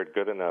we heard,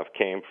 Good Enough,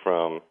 came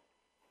from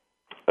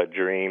a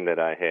dream that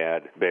I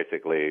had,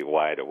 basically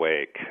wide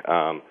awake.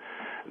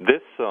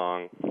 This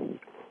song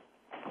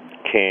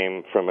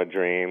came from a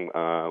dream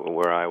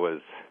where I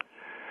was,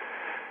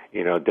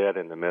 dead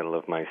in the middle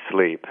of my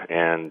sleep.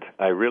 And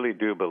I really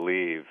do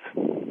believe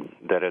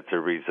that it's a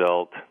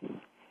result,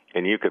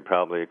 and you could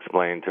probably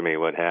explain to me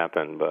what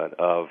happened, but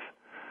of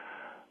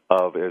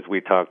as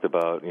we talked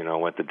about,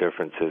 what the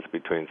difference is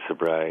between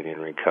sobriety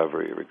and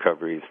recovery.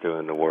 Recovery is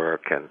doing the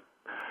work, and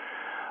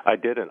I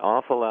did an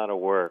awful lot of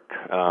work.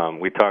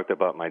 We talked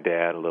about my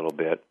dad a little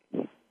bit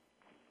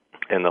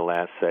in the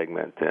last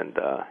segment, and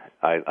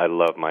I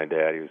love my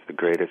dad. He was the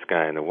greatest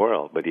guy in the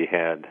world, but he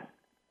had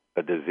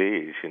a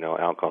disease,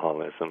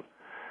 alcoholism.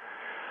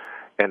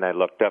 And I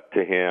looked up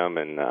to him,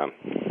 and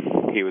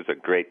he was a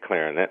great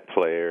clarinet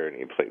player, and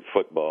he played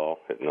football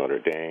at Notre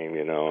Dame,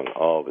 and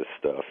all this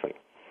stuff.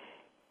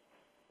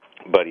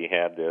 But he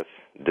had this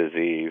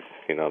disease,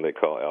 they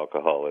call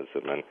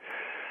alcoholism. And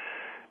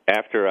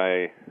after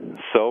I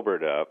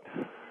sobered up,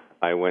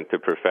 I went to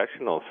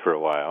professionals for a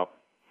while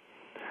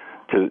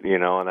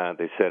and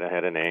they said I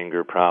had an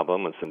anger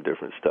problem and some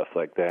different stuff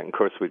like that. And of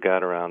course, we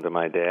got around to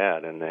my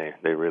dad, and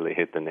they really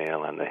hit the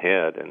nail on the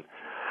head. And,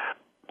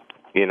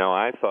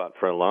 I thought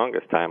for the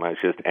longest time I was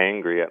just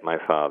angry at my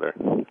father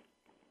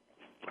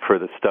for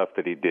the stuff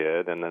that he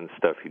did and then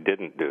stuff he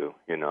didn't do,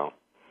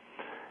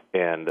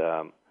 And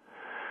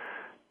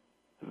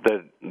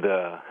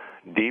the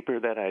deeper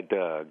that I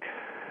dug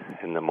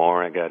and the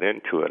more I got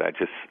into it,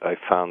 I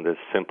found this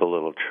simple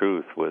little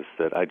truth was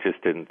that I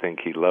just didn't think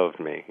he loved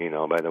me,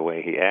 by the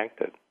way he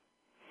acted.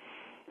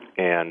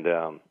 And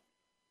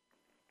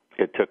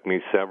it took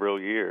me several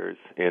years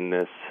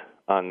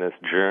on this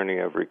journey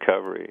of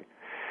recovery.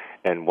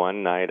 And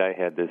one night I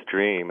had this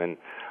dream, and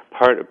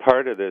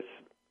part of this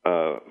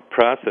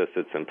process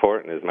that's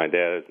important is my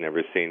dad has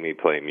never seen me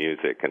play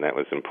music, and that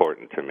was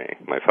important to me.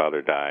 My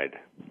father died,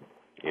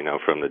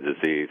 from the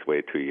disease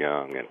way too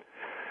young,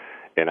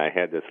 and I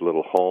had this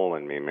little hole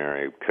in me,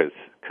 Mary,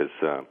 because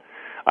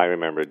I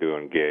remember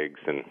doing gigs,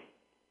 and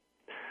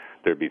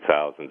there'd be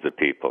thousands of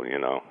people,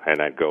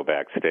 and I'd go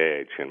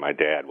backstage, and my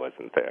dad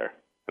wasn't there,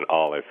 and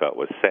all I felt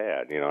was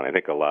sad, and I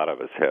think a lot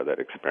of us have that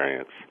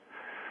experience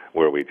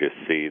where we just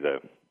see the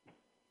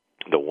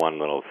one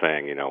little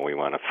thing, we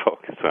want to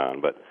focus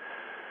on. But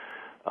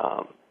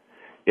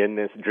in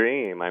this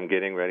dream, I'm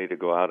getting ready to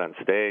go out on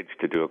stage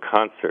to do a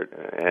concert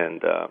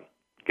and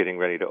getting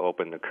ready to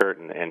open the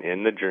curtain, and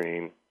in the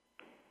dream,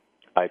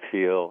 I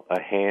feel a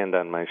hand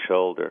on my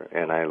shoulder,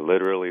 and I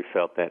literally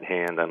felt that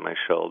hand on my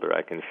shoulder.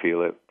 I can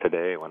feel it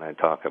today when I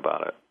talk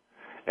about it.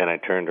 And I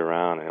turned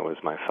around, and it was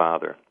my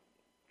father.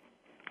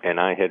 And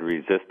I had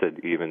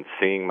resisted even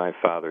seeing my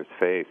father's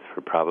face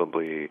for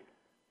probably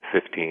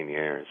 15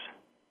 years.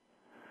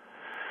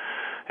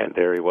 And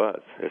there he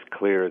was, as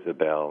clear as a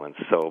bell and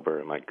sober,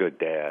 and my good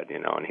dad,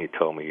 and he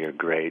told me, "You're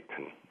great,"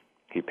 and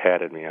he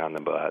patted me on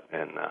the butt,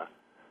 and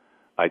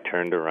I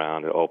turned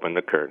around and opened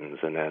the curtains,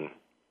 and then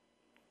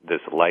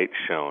this light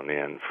shone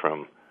in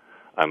from,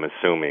 I'm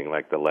assuming,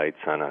 like the lights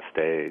on a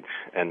stage.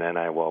 And then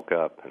I woke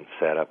up and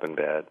sat up in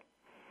bed.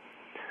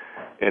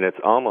 And it's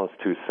almost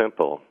too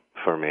simple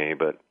for me,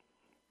 but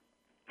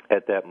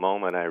at that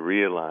moment I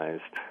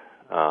realized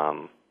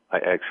I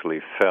actually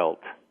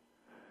felt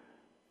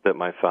that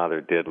my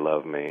father did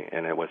love me,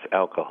 and it was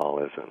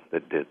alcoholism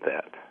that did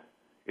that.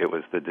 It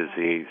was the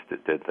disease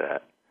that did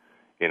that.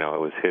 It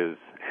was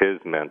his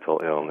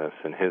mental illness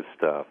and his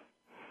stuff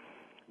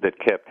that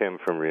kept him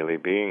from really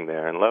being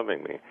there and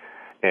loving me.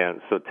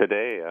 And so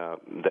today,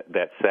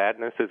 that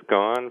sadness is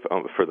gone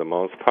for the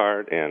most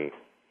part, and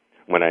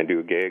when I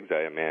do gigs,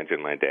 I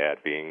imagine my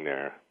dad being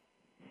there,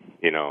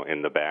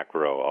 in the back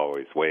row,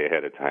 always way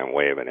ahead of time,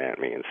 waving at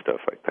me and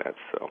stuff like that.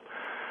 So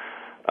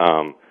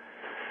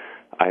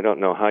I don't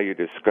know how you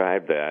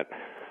describe that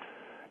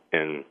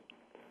in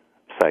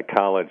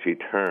psychology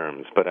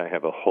terms, but I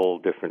have a whole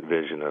different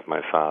vision of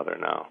my father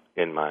now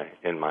in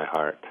my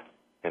heart.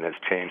 And it's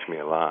changed me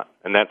a lot.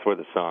 And that's where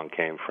the song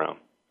came from,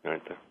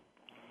 right there.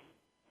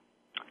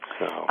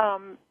 So.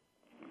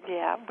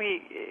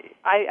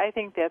 I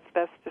think that's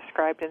best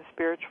described in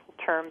spiritual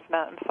terms,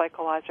 not in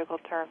psychological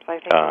terms. I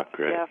think it's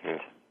great. a gift. Yeah.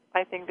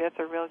 I think that's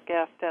a real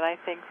gift, and I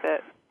think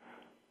that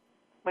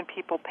when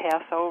people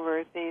pass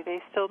over,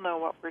 they still know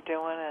what we're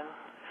doing, and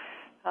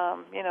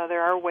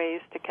there are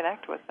ways to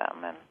connect with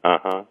them, and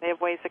they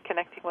have ways of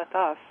connecting with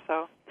us.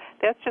 So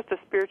that's just a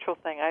spiritual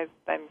thing.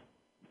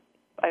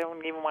 I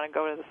don't even want to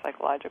go to the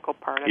psychological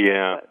part of it.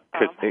 Yeah,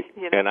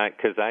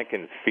 because I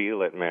can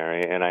feel it,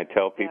 Mary, and I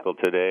tell people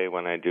today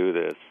when I do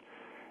this,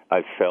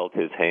 I felt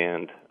his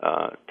hand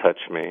touch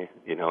me,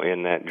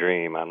 in that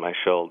dream on my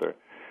shoulder,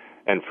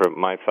 And for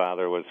my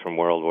father was from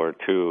World War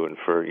II, and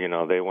for,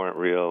 they weren't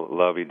real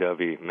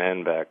lovey-dovey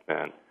men back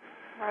then.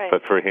 Right.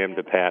 But for him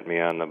to pat me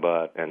on the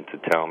butt and to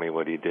tell me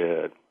what he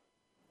did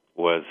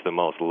was the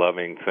most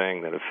loving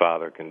thing that a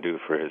father can do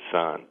for his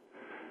son,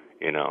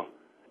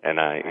 And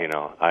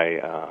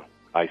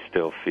I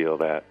still feel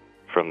that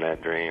from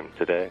that dream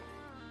today.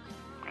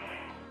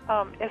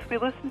 As we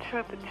listen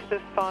to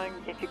this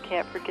song, If You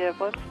Can't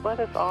Forgive, let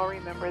us all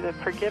remember that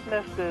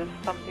forgiveness is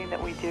something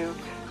that we do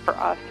for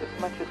us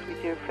as much as we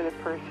do for the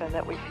person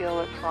that we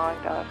feel has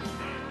wronged us.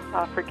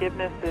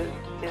 Forgiveness is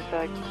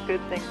a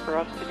good thing for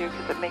us to do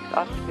because it makes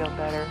us feel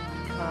better.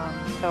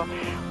 So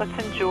let's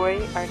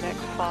enjoy our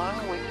next song,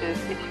 which is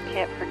If You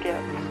Can't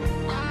Forgive.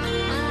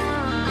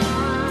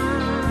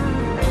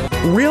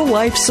 Real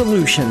Life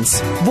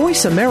Solutions.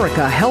 Voice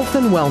America Health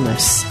and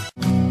Wellness.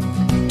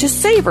 To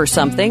savor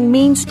something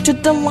means to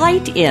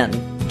delight in,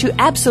 to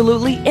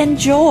absolutely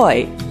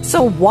enjoy.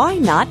 So why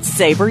not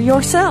savor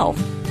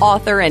yourself?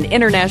 Author and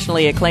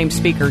internationally acclaimed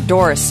speaker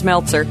Doris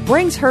Smeltzer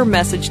brings her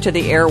message to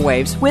the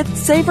airwaves with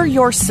Savor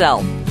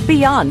Yourself,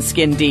 Beyond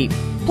Skin Deep.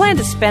 Plan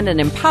to spend an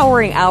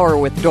empowering hour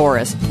with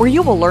Doris, where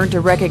you will learn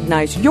to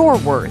recognize your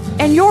worth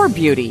and your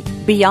beauty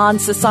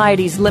beyond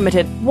society's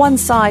limited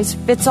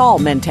one-size-fits-all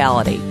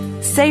mentality.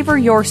 Savor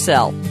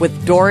Yourself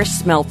with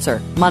Doris Smeltzer,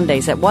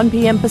 Mondays at 1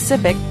 p.m.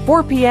 Pacific,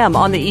 4 p.m.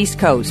 on the East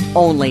Coast,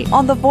 only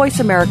on the Voice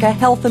America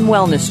Health and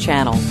Wellness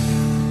channel.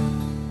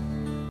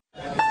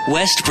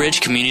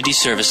 WestBridge Community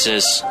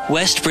Services.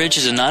 WestBridge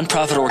is a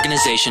nonprofit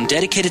organization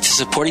dedicated to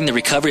supporting the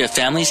recovery of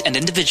families and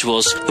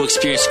individuals who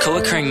experience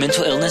co-occurring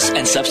mental illness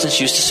and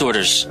substance use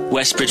disorders.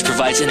 WestBridge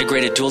provides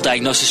integrated dual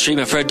diagnosis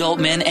treatment for adult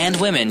men and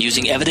women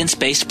using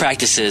evidence-based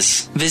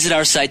practices. Visit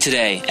our site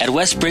today at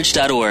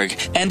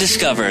westbridge.org and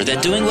discover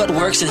that doing what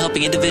works in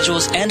helping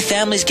individuals and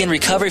families gain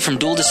recovery from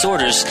dual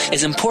disorders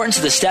is important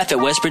to the staff at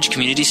WestBridge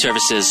Community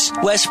Services.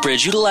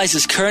 WestBridge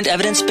utilizes current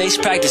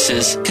evidence-based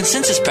practices,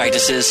 consensus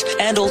practices,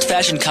 and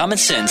old-fashioned common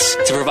sense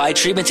to provide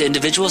treatment to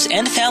individuals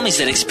and families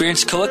that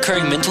experience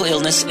co-occurring mental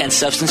illness and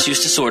substance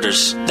use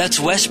disorders. That's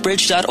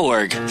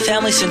westbridge.org,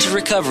 family-centered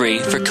recovery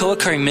for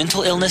co-occurring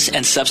mental illness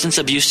and substance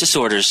abuse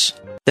disorders.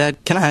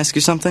 Dad, can I ask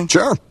you something?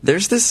 Sure.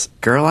 There's this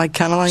girl I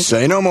kind of like.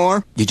 Say no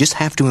more. You just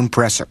have to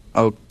impress her.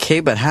 Okay,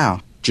 but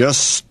how?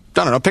 Just,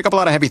 I don't know, pick up a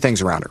lot of heavy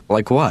things around her.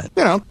 Like what?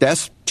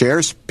 Desks,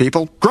 chairs,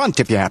 people. Grunt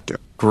if you have to.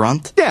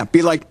 Grunt? Yeah,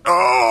 be like,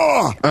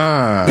 oh!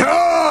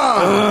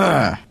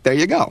 There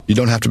you go. You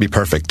don't have to be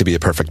perfect to be a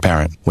perfect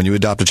parent. When you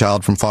adopt a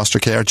child from foster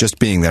care, just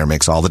being there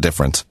makes all the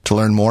difference. To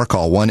learn more,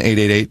 call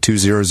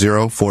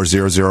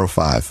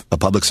 1-888-200-4005. A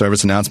public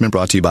service announcement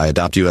brought to you by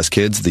Adopt U.S.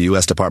 Kids, the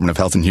U.S. Department of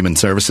Health and Human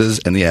Services,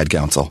 and the Ad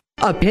Council.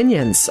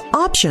 Opinions,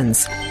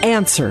 options,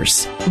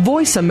 answers.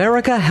 Voice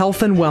America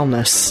Health and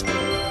Wellness.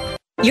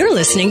 You're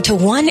listening to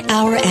 1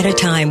 Hour at a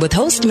Time with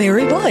host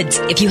Mary Woods.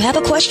 If you have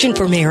a question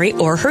for Mary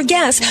or her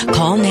guest,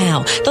 call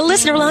now. The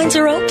listener lines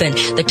are open.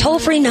 The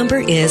toll-free number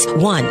is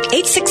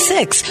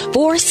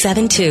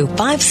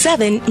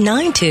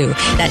 1-866-472-5792.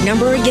 That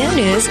number again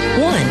is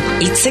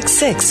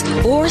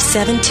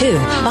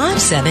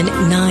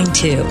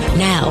 1-866-472-5792.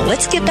 Now,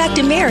 let's get back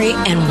to Mary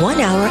and 1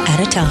 Hour at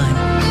a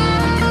Time.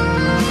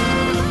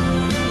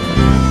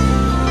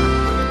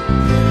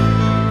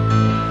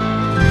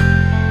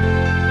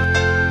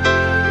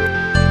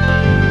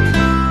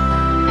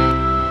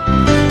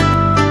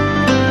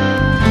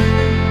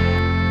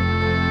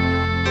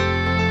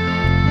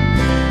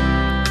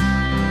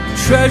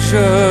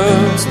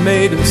 Treasures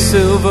made of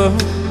silver,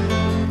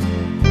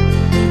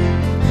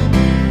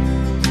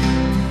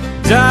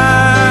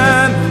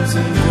 diamonds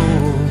and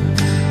gold,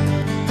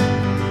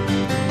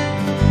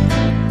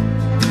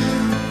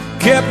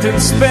 kept in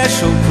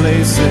special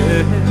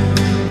places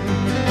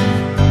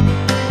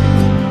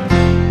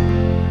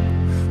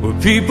where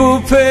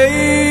people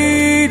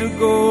pay to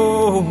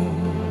go,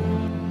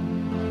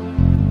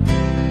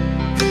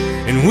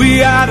 and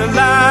we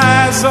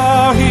idolize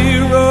our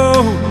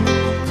heroes,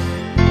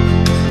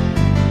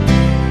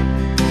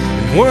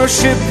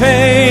 worship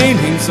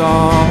paintings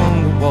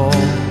on the wall.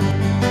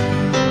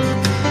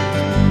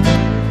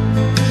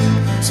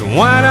 So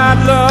why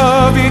not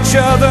love each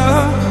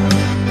other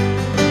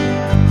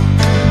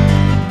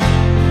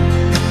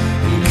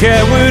and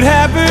care what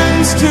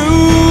happens to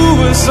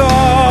us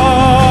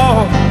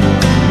all?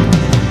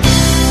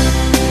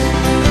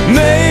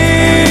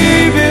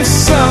 Maybe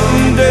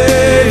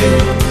someday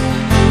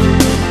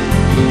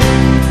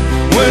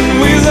when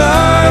we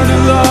learn to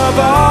love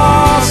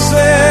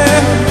ourselves,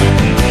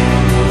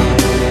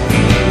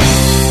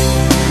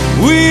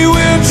 we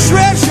will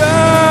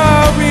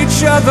treasure each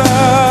other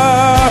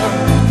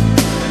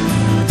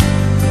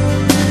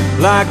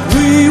like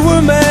we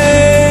were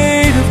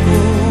made of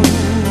gold,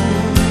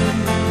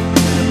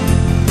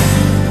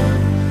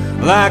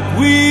 like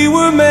we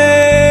were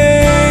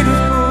made of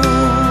gold.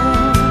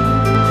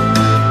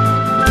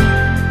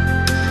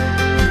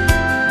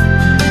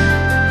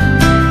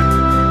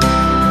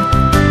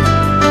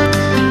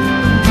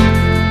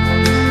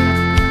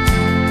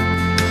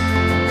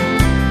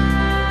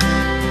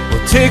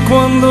 Take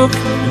one look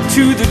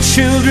into the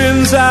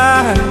children's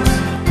eyes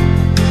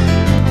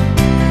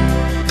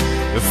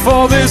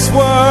before this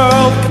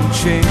world can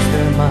change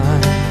their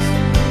minds.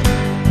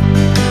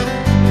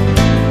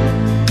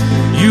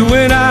 You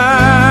and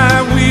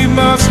I, we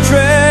must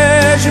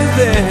treasure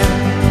them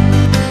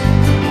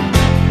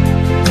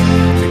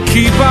to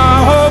keep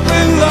our hope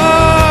and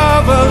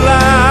love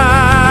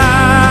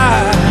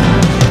alive.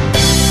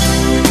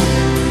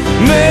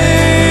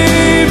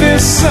 Maybe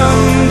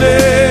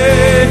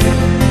someday,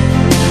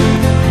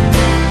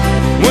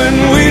 when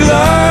we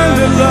learn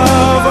to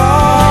love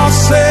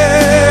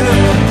ourselves,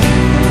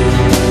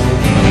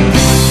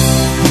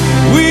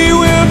 we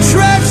will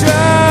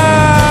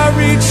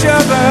treasure each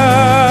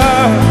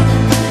other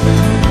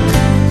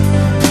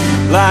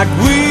like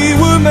we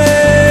were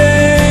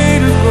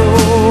made of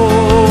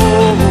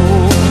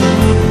gold,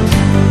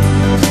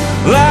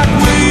 like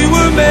we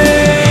were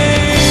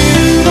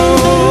made of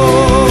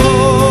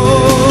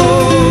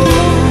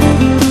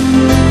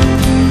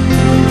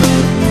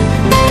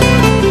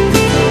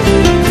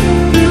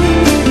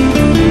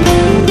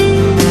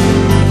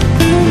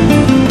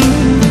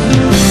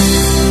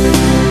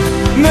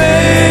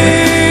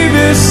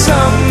Maybe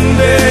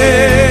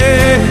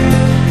someday,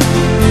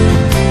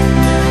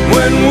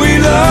 when we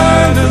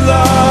learn to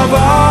love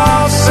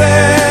ourselves,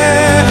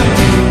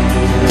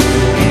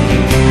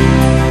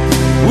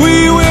 we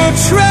will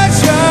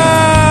treasure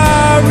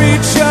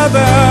each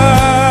other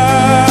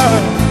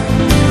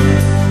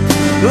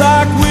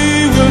like we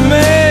were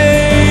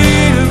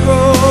made of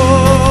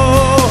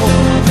gold.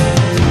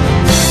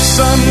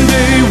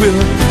 Someday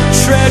we'll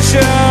treasure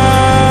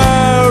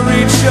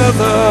each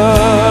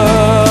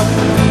other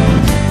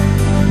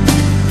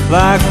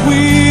like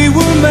we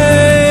were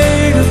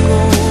made of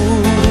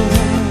gold,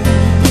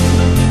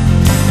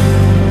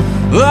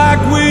 like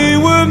we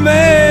were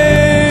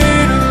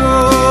made of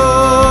gold.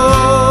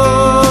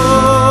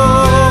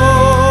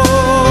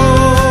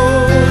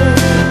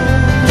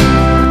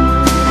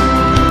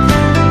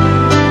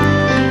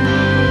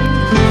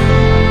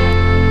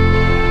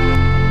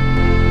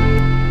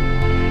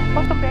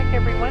 Welcome back,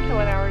 everyone, to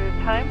 1 Hour at a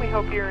Time. We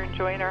hope you're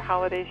enjoying our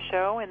holiday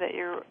show and that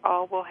you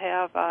all will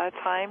have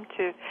time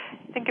to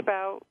think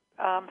about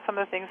some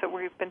of the things that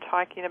we've been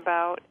talking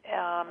about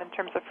in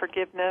terms of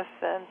forgiveness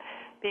and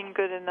being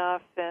good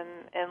enough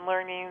and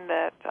learning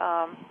that,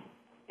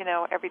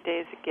 every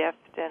day is a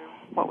gift and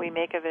what we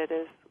make of it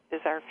is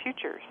our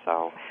future.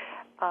 So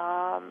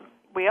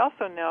we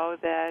also know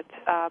that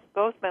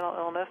both mental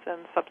illness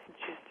and substance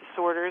use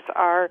disorders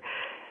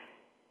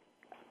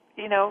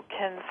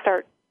can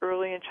start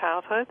early in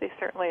childhood. They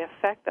certainly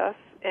affect us.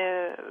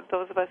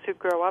 Those of us who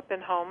grow up in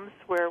homes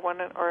where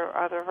one or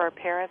other of our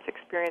parents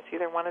experience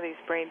either one of these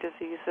brain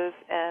diseases.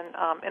 And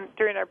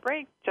during our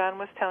break, John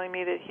was telling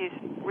me that he's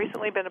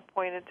recently been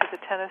appointed to the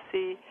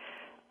Tennessee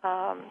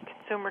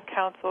Consumer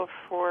Council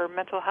for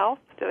Mental Health.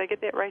 Did I get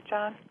that right,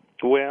 John?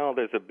 Well,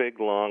 there's a big,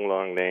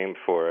 long name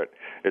for it.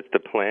 It's the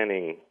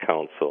Planning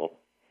Council,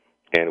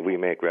 and we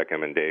make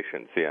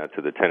recommendations,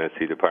 to the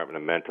Tennessee Department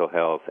of Mental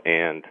Health,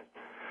 and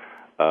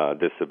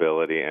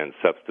disability and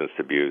substance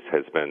abuse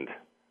has been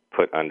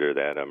put under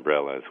that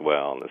umbrella as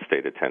well in the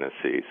state of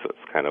Tennessee, so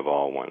it's kind of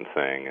all one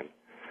thing.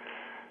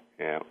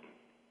 And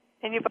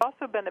And you've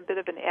also been a bit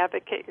of an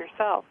advocate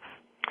yourself.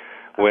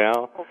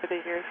 Well, over the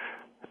years.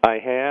 I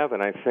have,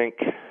 and I think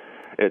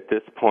at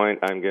this point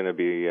I'm going to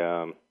be,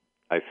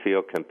 I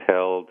feel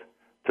compelled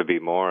to be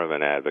more of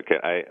an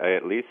advocate. I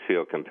at least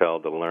feel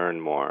compelled to learn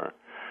more.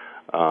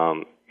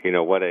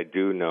 What I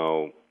do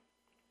know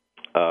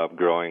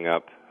growing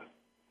up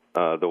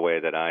the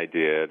way that I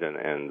did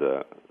and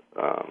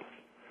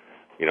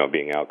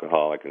being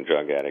alcoholic and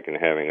drug addict and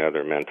having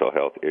other mental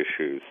health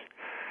issues,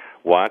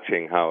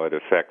 watching how it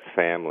affects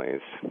families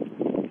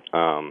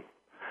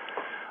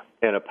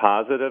in a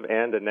positive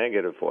and a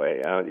negative way.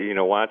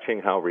 Watching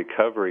how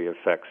recovery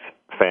affects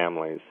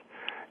families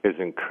is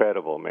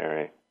incredible,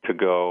 Mary, to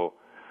go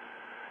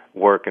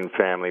work in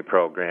family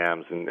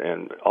programs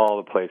and all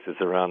the places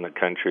around the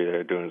country that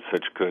are doing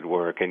such good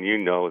work. And you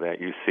know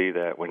that, you see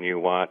that when you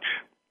watch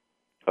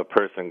a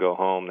person go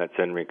home that's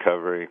in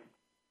recovery,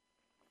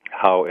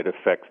 how it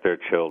affects their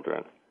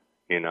children,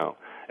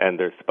 and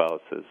their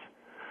spouses,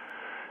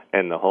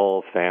 and the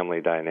whole family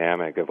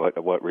dynamic of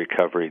what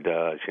recovery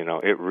does.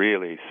 It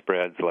really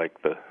spreads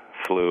like the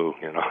flu,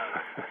 in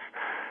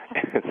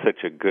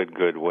such a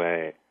good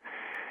way.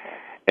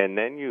 And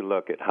then you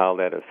look at how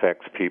that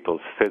affects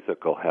people's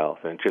physical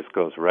health, and it just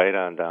goes right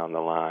on down the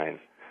line,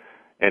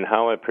 and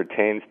how it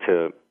pertains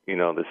to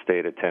the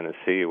state of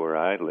Tennessee where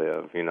I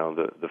live.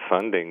 The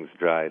funding's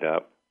dried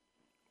up.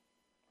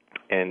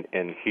 And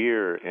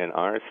here in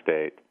our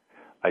state,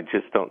 I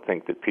just don't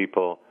think that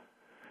people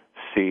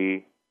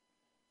see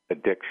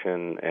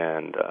addiction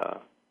and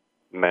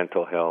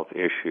mental health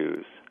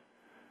issues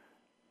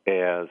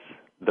as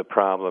the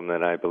problem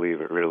that I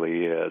believe it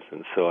really is.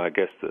 And so I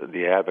guess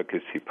the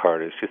advocacy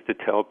part is just to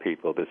tell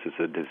people this is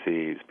a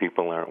disease.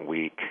 People aren't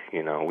weak.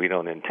 We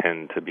don't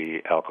intend to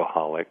be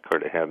alcoholic or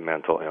to have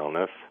mental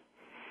illness.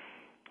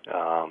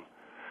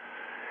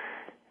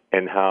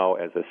 and how,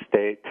 as a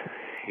state,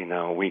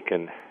 we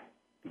can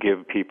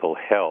give people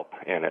help,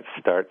 and it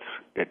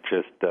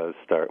just does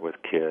start with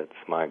kids.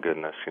 My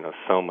goodness,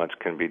 so much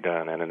can be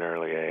done at an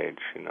early age,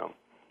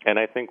 And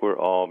I think we're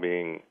all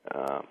being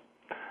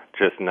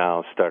just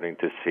now starting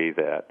to see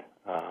that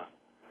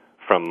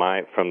from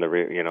my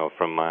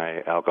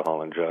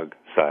alcohol and drug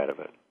side of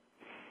it.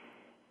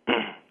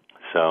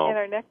 So.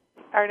 And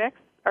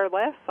our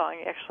last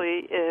song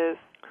actually is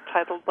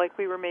titled "Like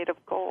We Were Made of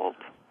Gold."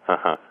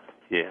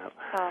 Yeah.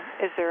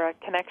 Is there a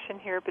connection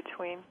here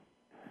between?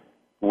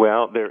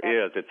 Well, there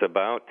is. It's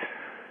about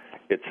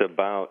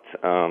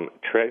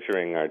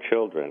treasuring our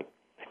children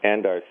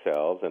and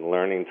ourselves and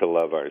learning to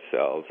love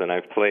ourselves. And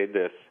I've played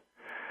this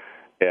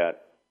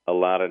at a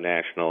lot of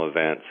national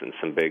events and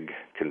some big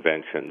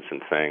conventions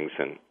and things.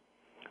 And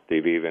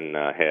they've even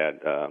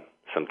had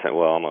sometimes,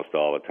 well, almost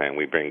all the time,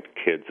 we bring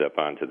kids up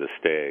onto the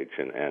stage,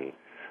 and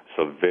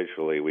so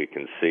visually we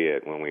can see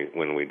it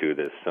when we do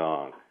this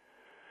song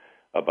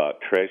about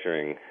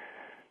treasuring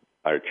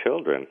our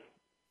children.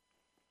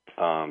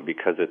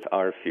 Because it's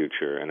our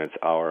future and it's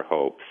our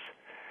hopes.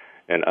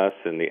 And us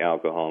in the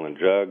alcohol and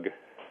drug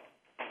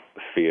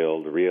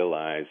field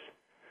realize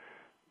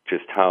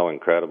just how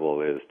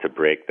incredible it is to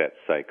break that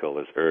cycle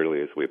as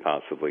early as we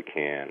possibly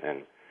can.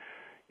 And,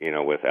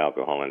 with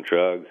alcohol and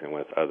drugs and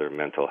with other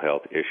mental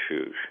health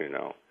issues,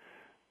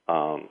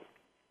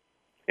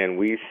 And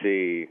we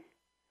see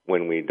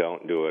when we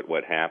don't do it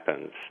what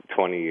happens.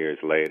 20 years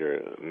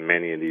later,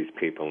 many of these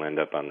people end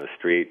up on the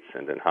streets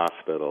and in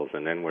hospitals,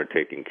 and then we're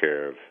taking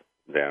care of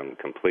them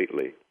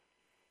completely.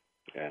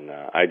 And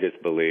I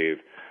just believe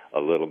a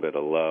little bit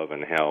of love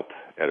and help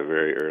at a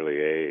very early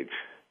age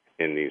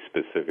in these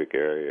specific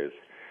areas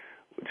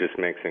just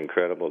makes an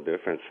incredible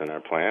difference in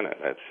our planet.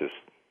 That's just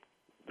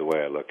the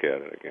way I look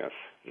at it, I guess.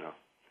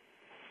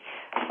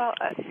 Well,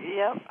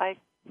 yeah, I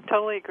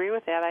totally agree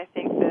with that. I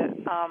think that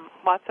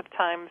lots of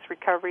times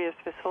recovery is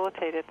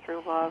facilitated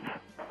through love.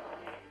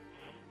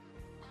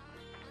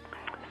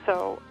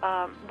 So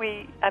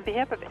we, on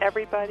behalf of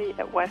everybody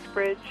at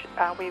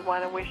WestBridge, we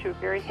want to wish you a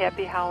very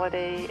happy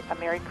holiday, a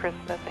Merry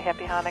Christmas, a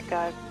Happy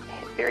Hanukkah,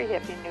 a very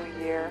Happy New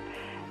Year.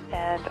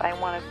 And I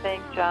want to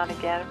thank John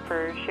again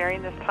for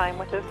sharing this time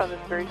with us on this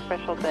very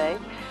special day.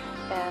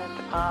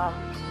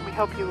 And we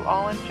hope you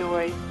all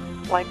enjoy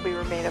Like We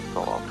Were Made of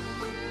Gold.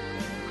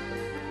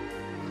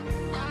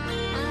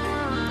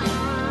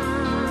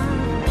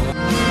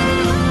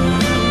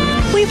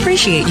 We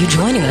appreciate you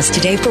joining us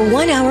today for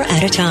 1 hour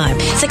at a time.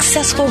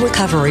 Successful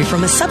recovery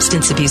from a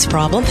substance abuse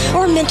problem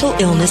or mental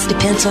illness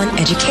depends on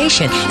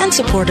education and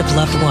support of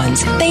loved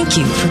ones. Thank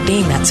you for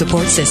being that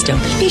support system.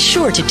 Be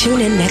sure to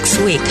tune in next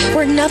week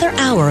for another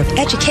hour of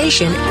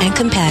education and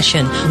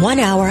compassion, 1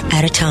 hour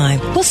at a time.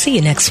 We'll see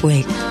you next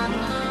week.